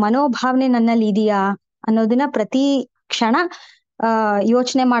ಒಂದು ಮನೋಭಾವನೆ ನನ್ನಲ್ಲಿ ಇದೆಯಾ ಅನ್ನೋದನ್ನ ಪ್ರತಿ ಕ್ಷಣ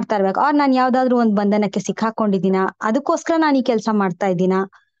ಯೋಚನೆ ಮಾಡ್ತಾ ಇರ್ಬೇಕು. ನಾನು ಯಾವ್ದಾದ್ರು ಒಂದು ಬಂಧನಕ್ಕೆ ಸಿಕ್ಕಾಕೊಂಡಿದ್ದೀನ, ಅದಕ್ಕೋಸ್ಕರ ನಾನು ಈ ಕೆಲಸ ಮಾಡ್ತಾ ಇದ್ದೀನ,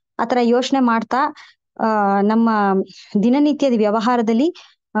 ಆತರ ಯೋಚನೆ ಮಾಡ್ತಾ ನಮ್ಮ ದಿನನಿತ್ಯದ ವ್ಯವಹಾರದಲ್ಲಿ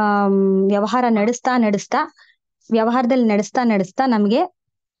ವ್ಯವಹಾರ ನಡೆಸ್ತಾ ನಮ್ಗೆ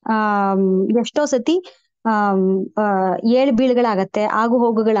ಎಷ್ಟೋ ಸತಿ ಏಳು ಬೀಳುಗಳಾಗತ್ತೆ, ಆಗು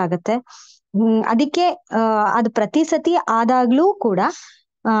ಹೋಗುಗಳಾಗತ್ತೆ. ಅದಕ್ಕೆ ಅದು ಪ್ರತಿ ಸತಿ ಆದಾಗ್ಲೂ ಕೂಡ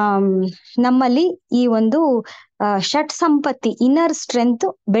ನಮ್ಮಲ್ಲಿ ಈ ಒಂದು ಷಟ್ ಸಂಪತ್ತಿ, ಇನ್ನರ್ ಸ್ಟ್ರೆಂತ್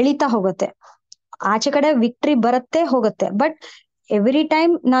ಬೆಳೀತಾ ಹೋಗುತ್ತೆ. ಆಚೆ ಕಡೆ ವಿಕ್ಟ್ರಿ ಬರುತ್ತೆ ಹೋಗುತ್ತೆ. ಬಟ್ ಎವ್ರಿ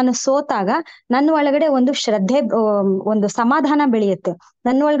ಟೈಮ್ ನಾನು ಸೋತಾಗ ನನ್ನ ಒಳಗಡೆ ಒಂದು ಶ್ರದ್ಧೆ, ಒಂದು ಸಮಾಧಾನ ಬೆಳೆಯುತ್ತೆ.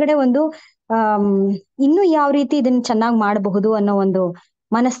 ನನ್ನ ಒಳಗಡೆ ಒಂದು ಇನ್ನೂ ಯಾವ ರೀತಿ ಇದನ್ನ ಚೆನ್ನಾಗಿ ಮಾಡಬಹುದು ಅನ್ನೋ ಒಂದು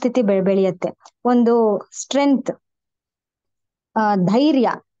ಮನಸ್ಥಿತಿ ಬೆಳೆಯುತ್ತೆ. ಒಂದು ಸ್ಟ್ರೆಂತ್, ಧೈರ್ಯ,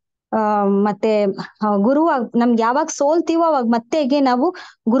 ಮತ್ತೆ ನಮ್ಗೆ ಯಾವಾಗ ಸೋಲ್ತೀವೋ ಅವಾಗ ಮತ್ತೆಗೆ ನಾವು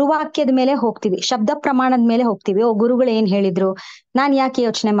ಗುರುವಾಕ್ಯದ ಮೇಲೆ ಹೋಗ್ತೀವಿ, ಶಬ್ದ ಪ್ರಮಾಣದ ಮೇಲೆ ಹೋಗ್ತೀವಿ. ಗುರುಗಳು ಏನ್ ಹೇಳಿದ್ರು, ನಾನ್ ಯಾಕೆ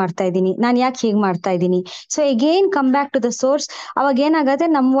ಯೋಚನೆ ಮಾಡ್ತಾ ಇದ್ದೀನಿ, ನಾನ್ ಯಾಕೆ ಹೀಗ್ ಮಾಡ್ತಾ ಇದ್ದೀನಿ. So again come back to the source. ಅವಾಗ ಏನಾಗತ್ತೆ,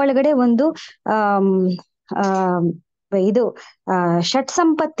 ನಮ್ ಒಳಗಡೆ ಒಂದು ಇದು ಷಟ್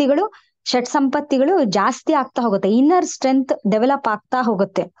ಸಂಪತ್ತಿಗಳು ಜಾಸ್ತಿ ಆಗ್ತಾ ಹೋಗುತ್ತೆ, ಇನ್ನರ್ ಸ್ಟ್ರೆಂತ್ ಡೆವಲಪ್ ಆಗ್ತಾ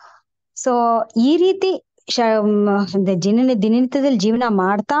ಹೋಗುತ್ತೆ. ಸೊ ಈ ರೀತಿ ದಿನನಿತ್ಯದಲ್ಲಿ ಜೀವನ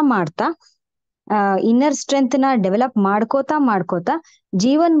ಮಾಡ್ತಾ ಇನ್ನರ್ ಸ್ಟ್ರೆಂತ್ ನ ಡೆವಲಪ್ ಮಾಡ್ಕೋತಾ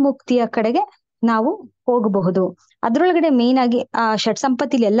ಜೀವನ್ ಮುಕ್ತಿಯ ಕಡೆಗೆ ನಾವು ಹೋಗಬಹುದು. ಅದ್ರೊಳಗಡೆ ಮೇನ್ ಆಗಿ ಆ ಷಟ್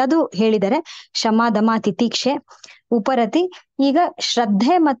ಸಂಪತ್ತಿಲಿ ಎಲ್ಲದೂ ಹೇಳಿದರೆ, ಶಮ ದಮ ತಿತಿಕ್ಷೆ ಉಪರತಿ. ಈಗ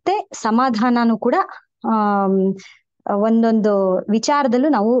ಶ್ರದ್ಧೆ ಮತ್ತೆ ಸಮಾಧಾನನು ಕೂಡ ಒಂದೊಂದು ವಿಚಾರದಲ್ಲೂ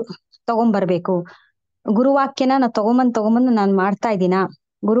ನಾವು ತಗೊಂಡ್ಬರ್ಬೇಕು. ಗುರುವಾಕ್ಯನ ನಾವು ತಗೊಂಬಂದು ನಾನ್ ಮಾಡ್ತಾ ಇದ್ದೀನ,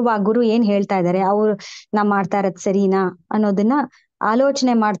 ಗುರು ಏನ್ ಹೇಳ್ತಾ ಇದಾರೆ, ನಾ ಮಾಡ್ತಾ ಇರೋದ್ ಸರಿನಾ ಅನ್ನೋದನ್ನ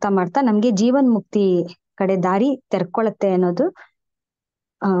ಆಲೋಚನೆ ಮಾಡ್ತಾ ನಮ್ಗೆ ಜೀವನ್ ಮುಕ್ತಿ ಕಡೆ ದಾರಿ ತೆರ್ಕೊಳತ್ತೆ ಅನ್ನೋದು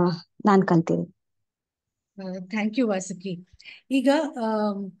ನಾನ್ ಕಲ್ತೀನಿ. Thank you Vasuki. ಈಗ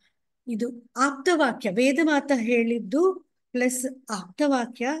ಇದು ಆಪ್ತವಾಕ್ಯ, ವೇದ ಮಾತ ಹೇಳಿದ್ದು ಪ್ಲಸ್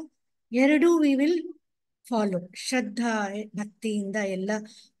ಆಪ್ತವಾಕ್ಯ ಎರಡೂ ವಿ ವಿಲ್ ಫಾಲೋ. ಶ್ರದ್ಧಾ ಭಕ್ತಿಯಿಂದ ಎಲ್ಲ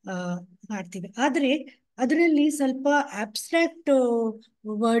ಮಾಡ್ತೀವಿ. ಆದ್ರೆ ಅದರಲ್ಲಿ ಸ್ವಲ್ಪ ಅಬ್ಸ್ಟ್ರಾಕ್ಟ್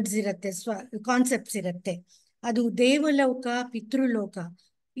ವರ್ಡ್ಸ್ ಇರತ್ತೆ, ಕಾನ್ಸೆಪ್ಟ್ಸ್ ಇರತ್ತೆ. ಅದು ದೇವಲೋಕ, ಪಿತೃಲೋಕ,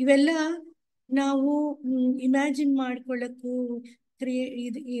 ಇವೆಲ್ಲ ನಾವು ಇಮ್ಯಾಜಿನ್ ಮಾಡ್ಕೊಳ್ಳಕ್ಕೂ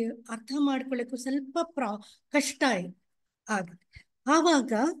ಅರ್ಥ ಮಾಡ್ಕೊಳ್ಳಕ್ಕೂ ಸ್ವಲ್ಪ ಕಷ್ಟ ಆಗುತ್ತೆ.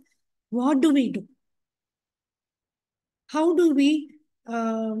 ಆವಾಗ what do we do? How do we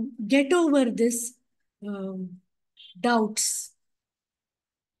get over this doubts?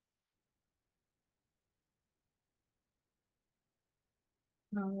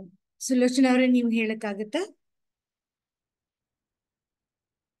 Sulochana ಅವರೇ, ನೀವು ಹೇಳಕ್ಕಾಗತ್ತಾ?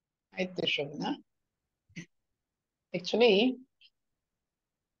 ಆಯ್ತು ಶ್ರವಣ. ಆಕ್ಚುಲಿ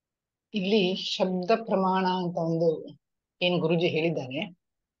ಇಲ್ಲಿ ಶಬ್ದ ಪ್ರಮಾಣ ಅಂತ ಒಂದು ಏನ್ ಗುರುಜಿ ಹೇಳಿದ್ದಾರೆ,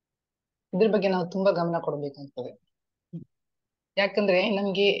 ಇದ್ರ ಬಗ್ಗೆ ನಾವು ತುಂಬಾ ಗಮನ ಕೊಡ್ಬೇಕಾಗ್ತದೆ. ಯಾಕಂದ್ರೆ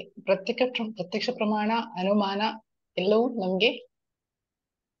ನಮ್ಗೆ ಪ್ರತ್ಯಕ್ಷ ಪ್ರಮಾಣ, ಅನುಮಾನ ಎಲ್ಲವೂ ನಮ್ಗೆ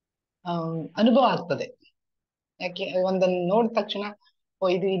ಅನುಭವ ಆಗ್ತದೆ. ಯಾಕೆ ಒಂದನ್ನು ನೋಡಿದ ತಕ್ಷಣ ಓ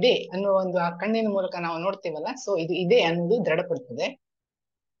ಇದು ಇದೆ ಅನ್ನೋ ಒಂದು ಆ ಕಣ್ಣಿನ ಮೂಲಕ ನಾವು ನೋಡ್ತೀವಲ್ಲ, ಸೊ ಇದು ಇದೆ ಅನ್ನೋದು ದೃಢಪಡ್ತದೆ.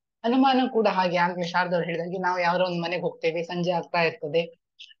 ಅನುಮಾನ ಕೂಡ ಹಾಗೆ. ಆಗ್ಲೇ ಶಾರದವ್ರು ಹೇಳಿದಂಗೆ, ನಾವು ಯಾರೋ ಒಂದು ಮನೆಗೆ ಹೋಗ್ತೇವೆ, ಸಂಜೆ ಆಗ್ತಾ ಇರ್ತದೆ,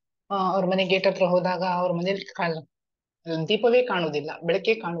 ಅವ್ರ ಮನೆ ಗೇಟ್ ಹತ್ರ ಹೋದಾಗ ಅವ್ರ ಮನೇಲಿ ದೀಪವೇ ಕಾಣುವುದಿಲ್ಲ,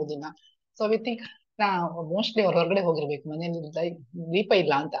 ಬೆಳಕೆ ಕಾಣುವುದಿಲ್ಲ. ಸೊ ವಿ ಥಿಂಕ್ ಮೋಸ್ಟ್ಲಿ ಅವ್ರು ಹೊರಗಡೆ ಹೋಗಿರ್ಬೇಕು, ಮನೆಯಲ್ಲಿ ದೀಪ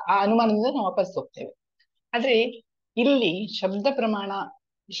ಇಲ್ಲ ಅಂತ. ಆ ಅನುಮಾನದಿಂದ ನಾವು ವಾಪಸ್ ಹೋಗ್ತೇವೆ. ಆದ್ರೆ ಇಲ್ಲಿ ಶಬ್ದ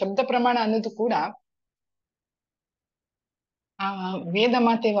ಪ್ರಮಾಣ ಅನ್ನೋದು ಕೂಡ ಆ ವೇದ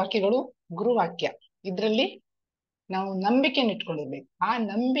ಮಾತೆ ವಾಕ್ಯಗಳು, ಗುರುವಾಕ್ಯ, ಇದ್ರಲ್ಲಿ ನಾವು ನಂಬಿಕೆಯನ್ನು ಇಟ್ಕೊಂಡಿರ್ಬೇಕು. ಆ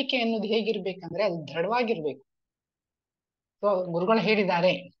ನಂಬಿಕೆ ಅನ್ನೋದು ಹೇಗಿರ್ಬೇಕಂದ್ರೆ ಅದು ದೃಢವಾಗಿರ್ಬೇಕು. ಸೊ ಗುರುಗಳು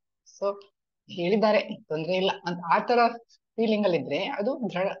ಹೇಳಿದ್ದಾರೆ ತೊಂದ್ರೆ ಇಲ್ಲ ಅಂತ ಆ ತರ ಫೀಲಿಂಗ್ ಅಲ್ಲಿ ಇದ್ರೆ ಅದು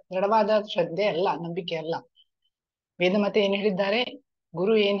ದೃಢವಾದ ಶ್ರದ್ಧೆ ಅಲ್ಲ, ನಂಬಿಕೆ ಅಲ್ಲ. ವೇದಮತೆ ಏನ್ ಹೇಳಿದ್ದಾರೆ,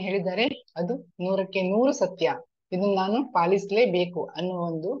 ಗುರು ಏನ್ ಹೇಳಿದ್ದಾರೆ, ಅದು 100% ಸತ್ಯ, ಇದನ್ನ ನಾನು ಪಾಲಿಸಲೇಬೇಕು ಅನ್ನೋ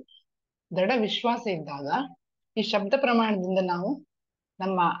ಒಂದು ದೃಢ ವಿಶ್ವಾಸ ಇದ್ದಾಗ ಈ ಶಬ್ದ ಪ್ರಮಾಣದಿಂದ ನಾವು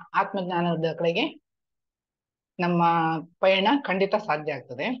ನಮ್ಮ ಆತ್ಮಜ್ಞಾನದ ಕಡೆಗೆ ನಮ್ಮ ಪಯಣ ಖಂಡಿತ ಸಾಧ್ಯ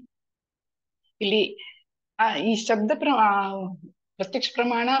ಆಗ್ತದೆ. ಇಲ್ಲಿ ಈ ಪ್ರತ್ಯಕ್ಷ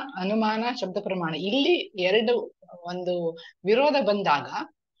ಪ್ರಮಾಣ, ಅನುಮಾನ, ಶಬ್ದ ಪ್ರಮಾಣ, ಇಲ್ಲಿ ಎರಡು ಒಂದು ವಿರೋಧ ಬಂದಾಗ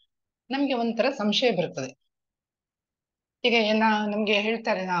ನಮ್ಗೆ ಒಂಥರ ಸಂಶಯ ಬರ್ತದೆ. ಈಗ ನಮ್ಗೆ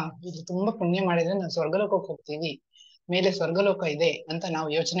ಹೇಳ್ತಾರೆ, ಇದು ತುಂಬಾ ಪುಣ್ಯ ಮಾಡಿದ್ರೆ ನಾವು ಸ್ವರ್ಗಲೋಕಕ್ಕೆ ಹೋಗ್ತೀವಿ, ಮೇಲೆ ಸ್ವರ್ಗಲೋಕ ಇದೆ ಅಂತ ನಾವು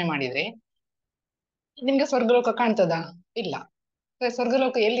ಯೋಚನೆ ಮಾಡಿದ್ರೆ ನಿಮ್ಗೆ ಸ್ವರ್ಗಲೋಕ ಕಾಣ್ತದ? ಇಲ್ಲ.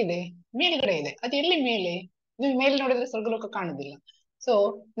 ಸ್ವರ್ಗಲೋಕ ಎಲ್ಲಿದೆ? ಮೇಲ್ಗಡೆ ಇದೆ. ಅದು ಎಲ್ಲಿ ಮೇಲೆ? ನೀವು ಮೇಲೆ ನೋಡಿದ್ರೆ ಸ್ವರ್ಗಲೋಕ ಕಾಣುದಿಲ್ಲ. ಸೊ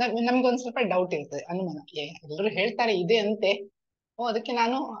ನಮ್ಗೊಂದ್ ಸ್ವಲ್ಪ ಡೌಟ್ ಇರ್ತದೆ, ಅನುಮಾನ. ಎಲ್ಲರೂ ಹೇಳ್ತಾರೆ ಇದೆ ಅಂತೆ, ಅದಕ್ಕೆ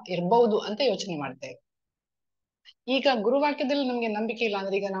ನಾನು ಇರ್ಬಹುದು ಅಂತ ಯೋಚನೆ ಮಾಡ್ತೇವೆ. ಈಗ ಗುರುವಾಕ್ಯದಲ್ಲಿ ನಮ್ಗೆ ನಂಬಿಕೆ ಇಲ್ಲ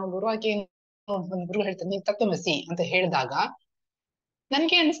ಅಂದ್ರೆ, ಈಗ ನಾವು ಗುರುವಾಕ್ಯ ಒಂದು ಗುರು ಹೇಳ್ತಾರೆ ನೀವು ತತ್ವಮಸಿ ಅಂತ ಹೇಳಿದಾಗ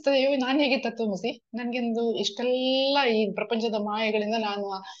ನನ್ಗೆ ಅನಿಸ್ತದೆ, ಅಯ್ಯೋ ನಾನು ಹೇಗೆ ತತ್ವಮಸಿ? ನನ್ಗೆಂದು ಇಷ್ಟೆಲ್ಲ ಈ ಪ್ರಪಂಚದ ಮಾಯೆಗಳಿಂದ ನಾನು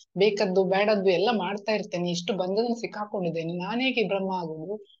ಬೇಕದ್ದು ಬೇಡದ್ದು ಎಲ್ಲ ಮಾಡ್ತಾ ಇರ್ತೇನೆ, ಇಷ್ಟು ಬಂಧನ ಸಿಕ್ಕಾಕೊಂಡಿದ್ದೇನೆ, ನಾನೇಗೆ ಬ್ರಹ್ಮ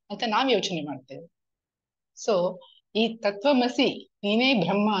ಆಗುವುದು ಅಂತ ನಾವ್ ಯೋಚನೆ ಮಾಡ್ತೇವೆ. ಸೊ ಈ ತತ್ವಮಸಿ ನೀನೇ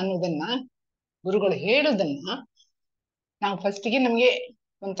ಬ್ರಹ್ಮ ಅನ್ನೋದನ್ನ ಗುರುಗಳು ಹೇಳೋದನ್ನ ನಾವು ಫಸ್ಟಿಗೆ ನಮ್ಗೆ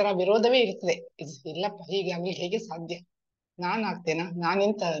ಒಂಥರ ವಿರೋಧವೇ ಇರ್ತದೆ. ಇಲ್ಲಪ್ಪ, ಹೀಗಾಗ್ಲಿ ಹೇಗೆ ಸಾಧ್ಯ? ನಾನ್ ಆಗ್ತೇನಾ? ನಾನು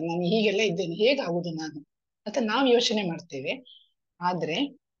ಹೀಗೆಲ್ಲ ಇದ್ದೇನೆ, ಹೇಗಾಗುದು ನಾನು ಅಂತ ನಾವ್ ಯೋಚನೆ ಮಾಡ್ತೇವೆ. ಆದ್ರೆ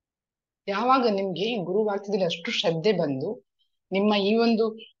ಯಾವಾಗ ನಿಮ್ಗೆ ಗುರುವಾಕ್ಯದಲ್ಲಿ ಅಷ್ಟು ಶ್ರದ್ಧೆ ಬಂದು ನಿಮ್ಮ ಈ ಒಂದು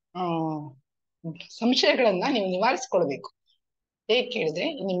ಸಂಶಯಗಳನ್ನ ನೀವು ನಿವಾರಿಸ್ಕೊಳ್ಬೇಕು. ಹೇಗ್ ಕೇಳಿದ್ರೆ,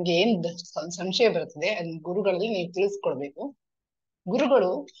 ನಿಮ್ಗೆ ಏನ್ ಸಂಶಯ ಬರ್ತದೆ ಅದನ್ನ ಗುರುಗಳಲ್ಲಿ ನೀವು ತಿಳಿಸ್ಕೊಳ್ಬೇಕು.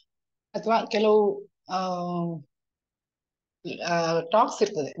 ಗುರುಗಳು ಅಥವಾ ಕೆಲವು ಟಾಕ್ಸ್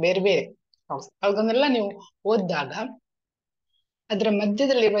ಇರ್ತದೆ, ಬೇರೆ ಬೇರೆ ಟಾಕ್ಸ್. ಅದನ್ನೆಲ್ಲ ನೀವು ಓದಿದಾಗ ಅದರ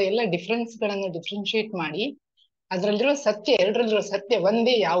ಮಧ್ಯದಲ್ಲಿರುವ ಎಲ್ಲ ಡಿಫ್ರೆನ್ಸ್ ಗಳನ್ನ ಡಿಫ್ರೆನ್ಶಿಯೇಟ್ ಮಾಡಿ ಅದರಲ್ಲಿರುವ ಸತ್ಯ, ಎರಡರಲ್ಲಿರುವ ಸತ್ಯ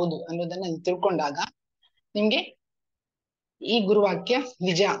ಒಂದೇ ಯಾವುದು ಅನ್ನೋದನ್ನ ನೀವು ತಿಳ್ಕೊಂಡಾಗ ನಿಮ್ಗೆ ಈ ಗುರುವಾಕ್ಯ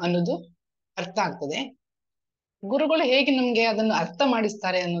ನಿಜ ಅನ್ನೋದು ಅರ್ಥ ಆಗ್ತದೆ. ಗುರುಗಳು ಹೇಗೆ ನಮ್ಗೆ ಅದನ್ನು ಅರ್ಥ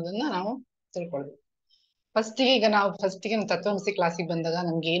ಮಾಡಿಸ್ತಾರೆ ಅನ್ನೋದನ್ನ ನಾವು ತಿಳ್ಕೊಳ್ಬೇಕು. ಈಗ ನಾವು ಫಸ್ಟಿಗೆ ತತ್ವಮಸಿ ಕ್ಲಾಸಿಗೆ ಬಂದಾಗ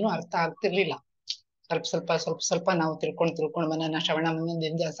ನಮ್ಗೆ ಏನು ಅರ್ಥ ಆಗ್ತಿರ್ಲಿಲ್ಲ. ಸ್ವಲ್ಪ ನಾವು ತಿಳ್ಕೊಂಡು ಮನನ ಶ್ರವಣ ಮನನ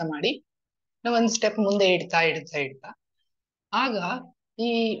ನಿಧ್ಯಾಸ ಮಾಡಿ ನಾವು ಒಂದು ಸ್ಟೆಪ್ ಮುಂದೆ ಇಡ್ತಾ ಆಗ ಈ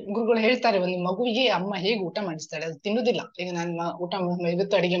ಗುರುಗಳು ಹೇಳ್ತಾರೆ, ಒಂದು ಮಗುವಿಗೆ ಅಮ್ಮ ಹೇಗೆ ಊಟ ಮಾಡಿಸ್ತಾಳೆ, ಅದು ತಿನ್ನುದಿಲ್ಲ. ಈಗ ನಾನು ಊಟ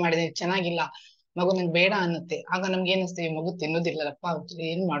ಇವತ್ತು ಅಡಿಗೆ ಮಾಡಿದೆ ಚೆನ್ನಾಗಿಲ್ಲ, ಮಗು ನಂಗೆ ಬೇಡ ಅನ್ನತ್ತೆ. ಆಗ ನಮ್ಗೆ ಏನಿಸ್ತೀವಿ, ಮಗು ತಿನ್ನುದಿಲ್ಲಪ್ಪ,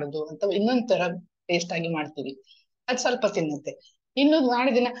 ಏನ್ ಮಾಡುದು ಅಂತ ಇನ್ನೊಂದ್ ತರ ಟೇಸ್ಟ್ ಆಗಿ ಮಾಡ್ತೀವಿ. ಅದ್ ಸ್ವಲ್ಪ ತಿನ್ನುತ್ತೆ. ಇನ್ನು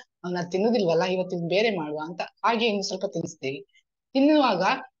ನಾಳೆ ದಿನ ನಾನ್ ತಿನ್ನುದಿಲ್ವಲ್ಲ, ಇವತ್ತು ಬೇರೆ ಮಾಡುವ ಅಂತ ಹಾಗೆ ಇನ್ನು ಸ್ವಲ್ಪ ತಿನ್ನಿಸ್ತೀವಿ. ತಿನ್ನುವಾಗ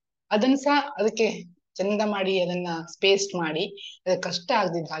ಅದನ್ನ ಸಹ ಅದಕ್ಕೆ ಚಂದ ಮಾಡಿ ಅದನ್ನ ಪೇಸ್ಟ್ ಮಾಡಿ ಕಷ್ಟ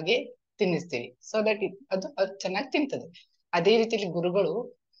ಆಗದಿದ್ದ ಹಾಗೆ ತಿನ್ನಿಸ್ತೀವಿ, ಸೊ ದಟ್ ಅದು ಚೆನ್ನಾಗಿ ತಿಂತದೆ. ಅದೇ ರೀತಿಯಲ್ಲಿ ಗುರುಗಳು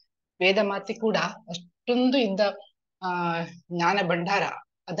ವೇದ ಮಾತಿ ಕೂಡ ಅಷ್ಟೊಂದು ಇದ್ದ ಜ್ಞಾನ ಭಂಡಾರ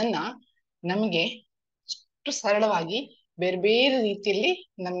ಅದನ್ನ ನಮ್ಗೆ ಅಷ್ಟು ಸರಳವಾಗಿ ಬೇರೆ ಬೇರೆ ರೀತಿಯಲ್ಲಿ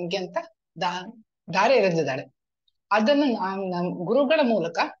ನಮ್ಗೆ ಅಂತ ದಾರಿ ಎರೆದಿದ್ದಾಳೆ. ಅದನ್ನು ನಮ್ ಗುರುಗಳ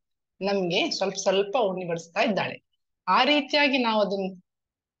ಮೂಲಕ ನಮ್ಗೆ ಸ್ವಲ್ಪ ಉಣಿಬಡಿಸ್ತಾ ಇದ್ದಾಳೆ. ಆ ರೀತಿಯಾಗಿ ನಾವು ಅದನ್ನ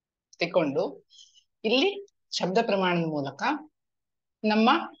ತಕೊಂಡು ಇಲ್ಲಿ ಶಬ್ದ ಪ್ರಮಾಣದ ಮೂಲಕ ನಮ್ಮ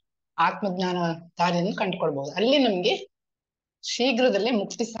ಆತ್ಮಜ್ಞಾನ ದಾರಿಯನ್ನು ಕಂಡುಕೊಳ್ಬಹುದು. ಅಲ್ಲಿ ನಮ್ಗೆ ಶೀಘ್ರದಲ್ಲೇ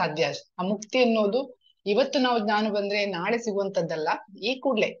ಮುಕ್ತಿ ಸಾಧ್ಯ. ಆ ಮುಕ್ತಿ ಅನ್ನೋದು ಇವತ್ತು ನಾವು ಜ್ಞಾನ ಬಂದ್ರೆ ನಾಳೆ ಸಿಗುವಂತದ್ದಲ್ಲ, ಈ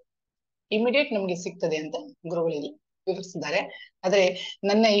ಕೂಡ್ಲೆ ಇಮಿಡಿಯೇಟ್ ನಮ್ಗೆ ಸಿಗ್ತದೆ ಅಂತ ಗುರುಗಳಲ್ಲಿ ವಿವರಿಸಿದ್ದಾರೆ. ಆದ್ರೆ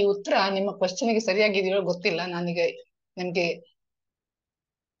ನನ್ನ ಈ ಉತ್ತರ ನಿಮ್ಮ ಕ್ವಶನ್ಗೆ ಸರಿಯಾಗಿದೆಯೋ ಗೊತ್ತಿಲ್ಲ. ನಮ್ಗೆ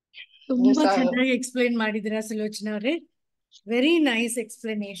ತುಂಬಾ ಚೆನ್ನಾಗಿ ಎಕ್ಸ್ಪ್ಲೈನ್ ಮಾಡಿದಿರಾ ಸುಲೋಚನಾ ಅವರೇ. Very nice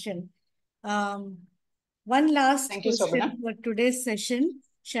explanation. One last question for today's session.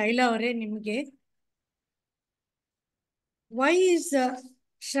 Shaila ಅವರೇ, ನಿಮ್ಗೆ why is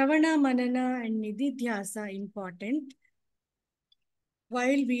Shravana, Manana and Nididhyasa important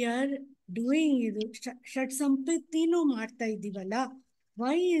while we are doing idu Shat Sampatinu ಮಾಡ್ತಾ ಇದ್ದೀವಲ್ಲ?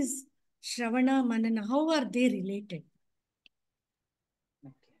 Why is Shravana, Manana, how are they related?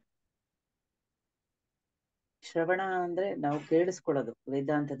 ಶ್ರವಣ ಅಂದ್ರೆ ನಾವು ಕೇಳಿಸ್ಕೊಳ್ಳೋದು,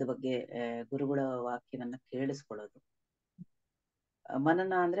 ವೇದಾಂತದ ಬಗ್ಗೆ ಗುರುಗಳ ವಾಕ್ಯವನ್ನ ಕೇಳಿಸ್ಕೊಳ್ಳೋದು.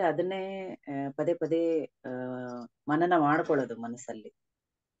 ಮನನ ಅಂದ್ರೆ ಅದನ್ನೇ ಪದೇ ಪದೇ ಮನನ ಮಾಡ್ಕೊಳ್ಳೋದು ಮನಸ್ಸಲ್ಲಿ.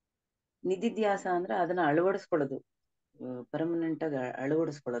 ನಿಧಿಧ್ಯಾಸ ಅಂದ್ರೆ ಅದನ್ನ ಅಳವಡಿಸ್ಕೊಳ್ಳೋದು, ಪರ್ಮನೆಂಟ್ ಆಗಿ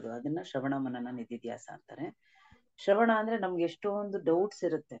ಅಳವಡಿಸ್ಕೊಳ್ಳೋದು. ಅದನ್ನ ಶ್ರವಣ ಮನನ ನಿಧಿಧ್ಯಾಸ ಅಂತಾರೆ. ಶ್ರವಣ ಅಂದ್ರೆ ನಮ್ಗೆ ಎಷ್ಟೊಂದು ಡೌಟ್ಸ್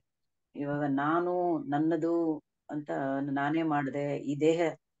ಇರುತ್ತೆ. ಇವಾಗ ನಾನು ನನ್ನದು ಅಂತ ನಾನೇ ಮಾಡಿದೆ, ಈ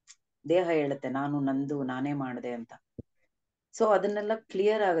ದೇಹ ಹೇಳುತ್ತೆ ನಾನು ನಂದು ನಾನೇ ಮಾಡಿದೆ ಅಂತ. ಸೊ ಅದನ್ನೆಲ್ಲ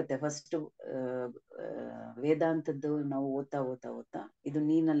ಕ್ಲಿಯರ್ ಆಗುತ್ತೆ. ಫಸ್ಟ್ ವೇದಾಂತದ್ದು ನಾವು ಓದ್ತಾ ಇದು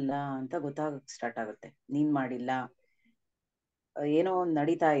ನೀನಲ್ಲ ಅಂತ ಗೊತ್ತಾಗಕ್ ಸ್ಟಾರ್ಟ್ ಆಗುತ್ತೆ. ನೀನ್ ಮಾಡಿಲ್ಲ, ಏನೋ ಒಂದ್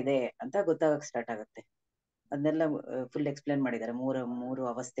ನಡೀತಾ ಇದೆ ಅಂತ ಗೊತ್ತಾಗಕ್ ಸ್ಟಾರ್ಟ್ ಆಗುತ್ತೆ. ಅದನ್ನೆಲ್ಲ ಫುಲ್ ಎಕ್ಸ್ಪ್ಲೇನ್ ಮಾಡಿದ್ದಾರೆ. ಮೂರು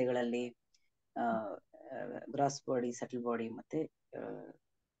ಅವಸ್ಥೆಗಳಲ್ಲಿ, ಗ್ರಾಸ್ ಬಾಡಿ, ಸಟಲ್ ಬಾಡಿ, ಮತ್ತೆ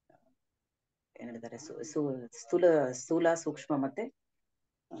ಏನ್ ಹೇಳಿದ್ದಾರೆ, ಸ್ಥೂಲ, ಸೂಕ್ಷ್ಮ ಮತ್ತೆ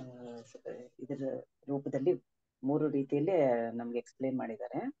ಇದರ ರೂಪದಲ್ಲಿ 3 ರೀತಿಯಲ್ಲಿ ನಮ್ಗೆ ಎಕ್ಸ್ಪ್ಲೇನ್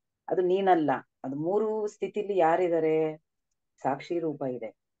ಮಾಡಿದ್ದಾರೆ. ಅದು ನೀನಲ್ಲ, ಅದು 3 ಸ್ಥಿತಿಲಿ ಯಾರಿದ್ದಾರೆ, ಸಾಕ್ಷಿ ರೂಪ ಇದೆ.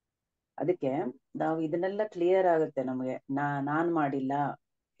 ಅದಕ್ಕೆ ನಾವು ಇದನ್ನೆಲ್ಲ ಕ್ಲಿಯರ್ ಆಗುತ್ತೆ ನಮ್ಗೆ. ನಾನ್ ಮಾಡಿಲ್ಲ,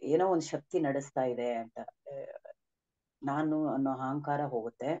 ಏನೋ ಒಂದ್ ಶಕ್ತಿ ನಡೆಸ್ತಾ ಇದೆ ಅಂತ ನಾನು ಅನ್ನೋ ಅಹಂಕಾರ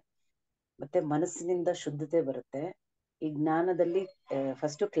ಹೋಗುತ್ತೆ. ಮತ್ತೆ ಮನಸ್ಸಿನಿಂದ ಶುದ್ಧತೆ ಬರುತ್ತೆ. ಈ ಜ್ಞಾನದಲ್ಲಿ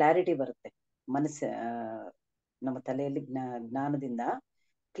ಫಸ್ಟ್ ಕ್ಲಾರಿಟಿ ಬರುತ್ತೆ. ನಮ್ಮ ತಲೆಯಲ್ಲಿ ಜ್ಞಾನದಿಂದ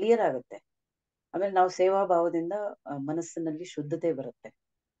ಕ್ಲಿಯರ್ ಆಗುತ್ತೆ. ಆಮೇಲೆ ನಾವು ಸೇವಾ ಭಾವದಿಂದ ಮನಸ್ಸಿನಲ್ಲಿ ಶುದ್ಧತೆ ಬರುತ್ತೆ.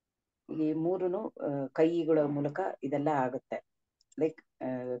 ಈ 3ನು ಕೈಗಳ ಮೂಲಕ ಇದೆಲ್ಲ ಆಗುತ್ತೆ. ಲೈಕ್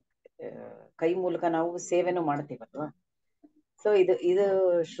ಕೈ ಮೂಲಕ ನಾವು ಸೇವೆನೂ ಮಾಡ್ತೀವಲ್ವಾ. ಸೊ ಇದು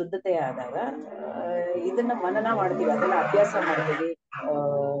ಶುದ್ಧತೆ ಆದಾಗ ಇದನ್ನ ಮನನ ಮಾಡ್ತೀವಿ, ಅದನ್ನ ಅಭ್ಯಾಸ ಮಾಡ್ತೀವಿ.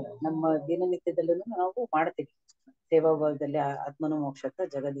 ನಮ್ಮ ದಿನನಿತ್ಯದಲ್ಲೂ ನಾವು ಮಾಡ್ತೀವಿ. ಸೇವಾ ಭಾವದಲ್ಲಿ ಆತ್ಮನೋ ಮೋಕ್ಷತ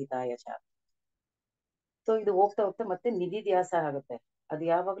ಜಗದೀತಾಯ ಚ. ಸೊ ಇದು ಹೋಗ್ತಾ ಮತ್ತೆ ನಿಧಿಧ್ಯಾಸ ಆಗುತ್ತೆ. ಅದು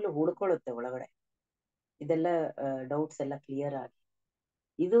ಯಾವಾಗ್ಲೂ ಉಳ್ಕೊಳ್ಳುತ್ತೆ ಒಳಗಡೆ. ಇದೆಲ್ಲ ಡೌಟ್ಸ್ ಎಲ್ಲ ಕ್ಲಿಯರ್ ಆಗಿ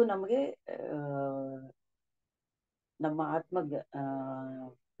ಇದು ನಮ್ಗೆ ನಮ್ಮ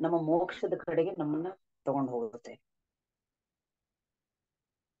ನಮ್ಮ ಮೋಕ್ಷದ ಕಡೆಗೆ ನಮ್ಮನ್ನ ತಗೊಂಡು ಹೋಗುತ್ತೆ.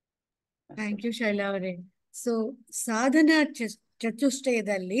 ಥ್ಯಾಂಕ್ ಯು ಶೈಲಾ ಅವರೇ. ಸೊ ಸಾಧನಾ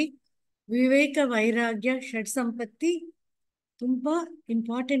ಚತುಷ್ಟಯದಲ್ಲಿ ವಿವೇಕ, ವೈರಾಗ್ಯ, ಷಡ್ ಸಂಪತ್ತಿ ತುಂಬಾ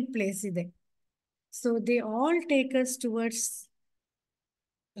ಇಂಪಾರ್ಟೆಂಟ್ ಪ್ಲೇಸ್ ಇದೆ. So they all take us towards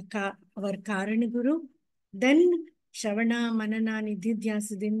our ಕಾರಣ ಗುರು. ದೆನ್ ಶ್ರವಣ, ಮನನ,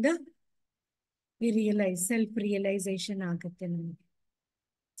 ನಿಧಿಧ್ಯಾಸದಿಂದ we realize, self-realization ಆಗುತ್ತೆ ನಮಗೆ.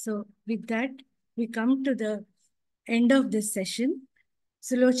 So with that, we come to the end of this session.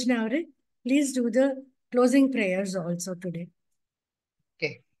 Sulochana avare, please do the closing prayers also today.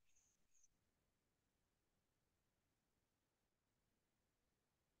 Okay.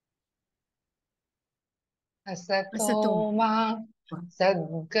 Asato ma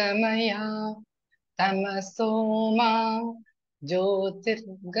sadgamaya tamaso ma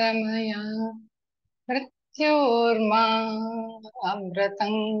jyotirgamaya mrityorma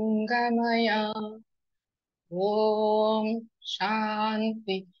amratangamaya. Om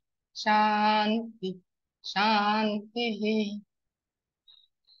Shanti Shanti Shanti.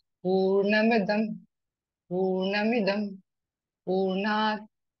 Purnamidam Purnamidam Purnat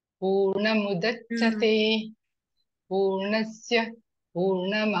Purnamudachyate Purnasya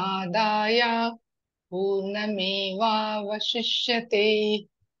Purnamadaya Purnamevavashishyate.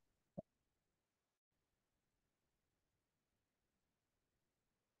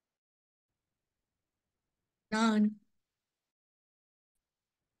 ನಾನು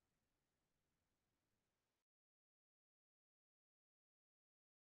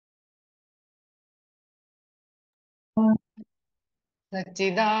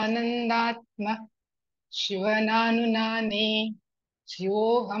Satchidanandatma Shivananunane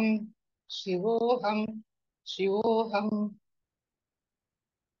Shivoham Shivoham Shivoham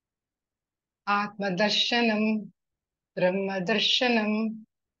Atmadarshanam Brahmadarshanam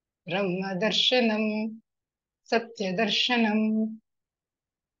Brahmadarshanam Satyadarshanam.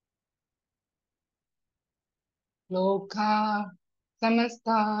 Loka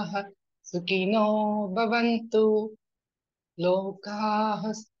samastaha sukino bhavantu. Loka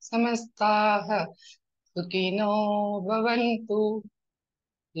samastaha sukino bhavantu.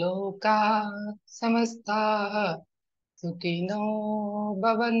 Loka samastaha sukino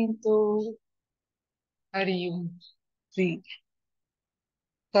bhavantu. Hari Om. Shri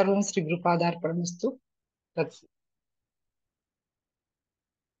Sarvam Shri Gurupadarpanastu. That's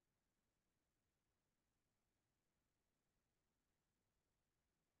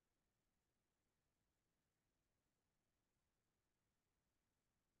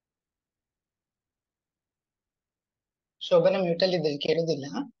ಶೋಭನ ಮ್ಯೂಟಲ್ ಇದ್ದಲ್ಲಿ ಕೇಳೋದಿಲ್ಲ.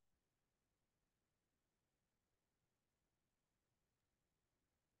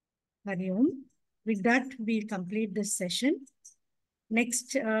 Hari Om. With that, we complete this session. Next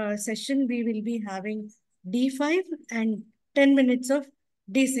session, we will be having D5 and 10 minutes of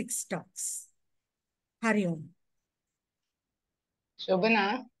D6 talks. Hari Om. Shobana,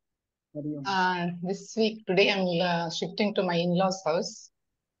 this week, today I'm shifting to my in-laws house.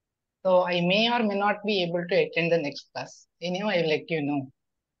 So I may or may not be able to attend the next class. Anyway, I will let you know.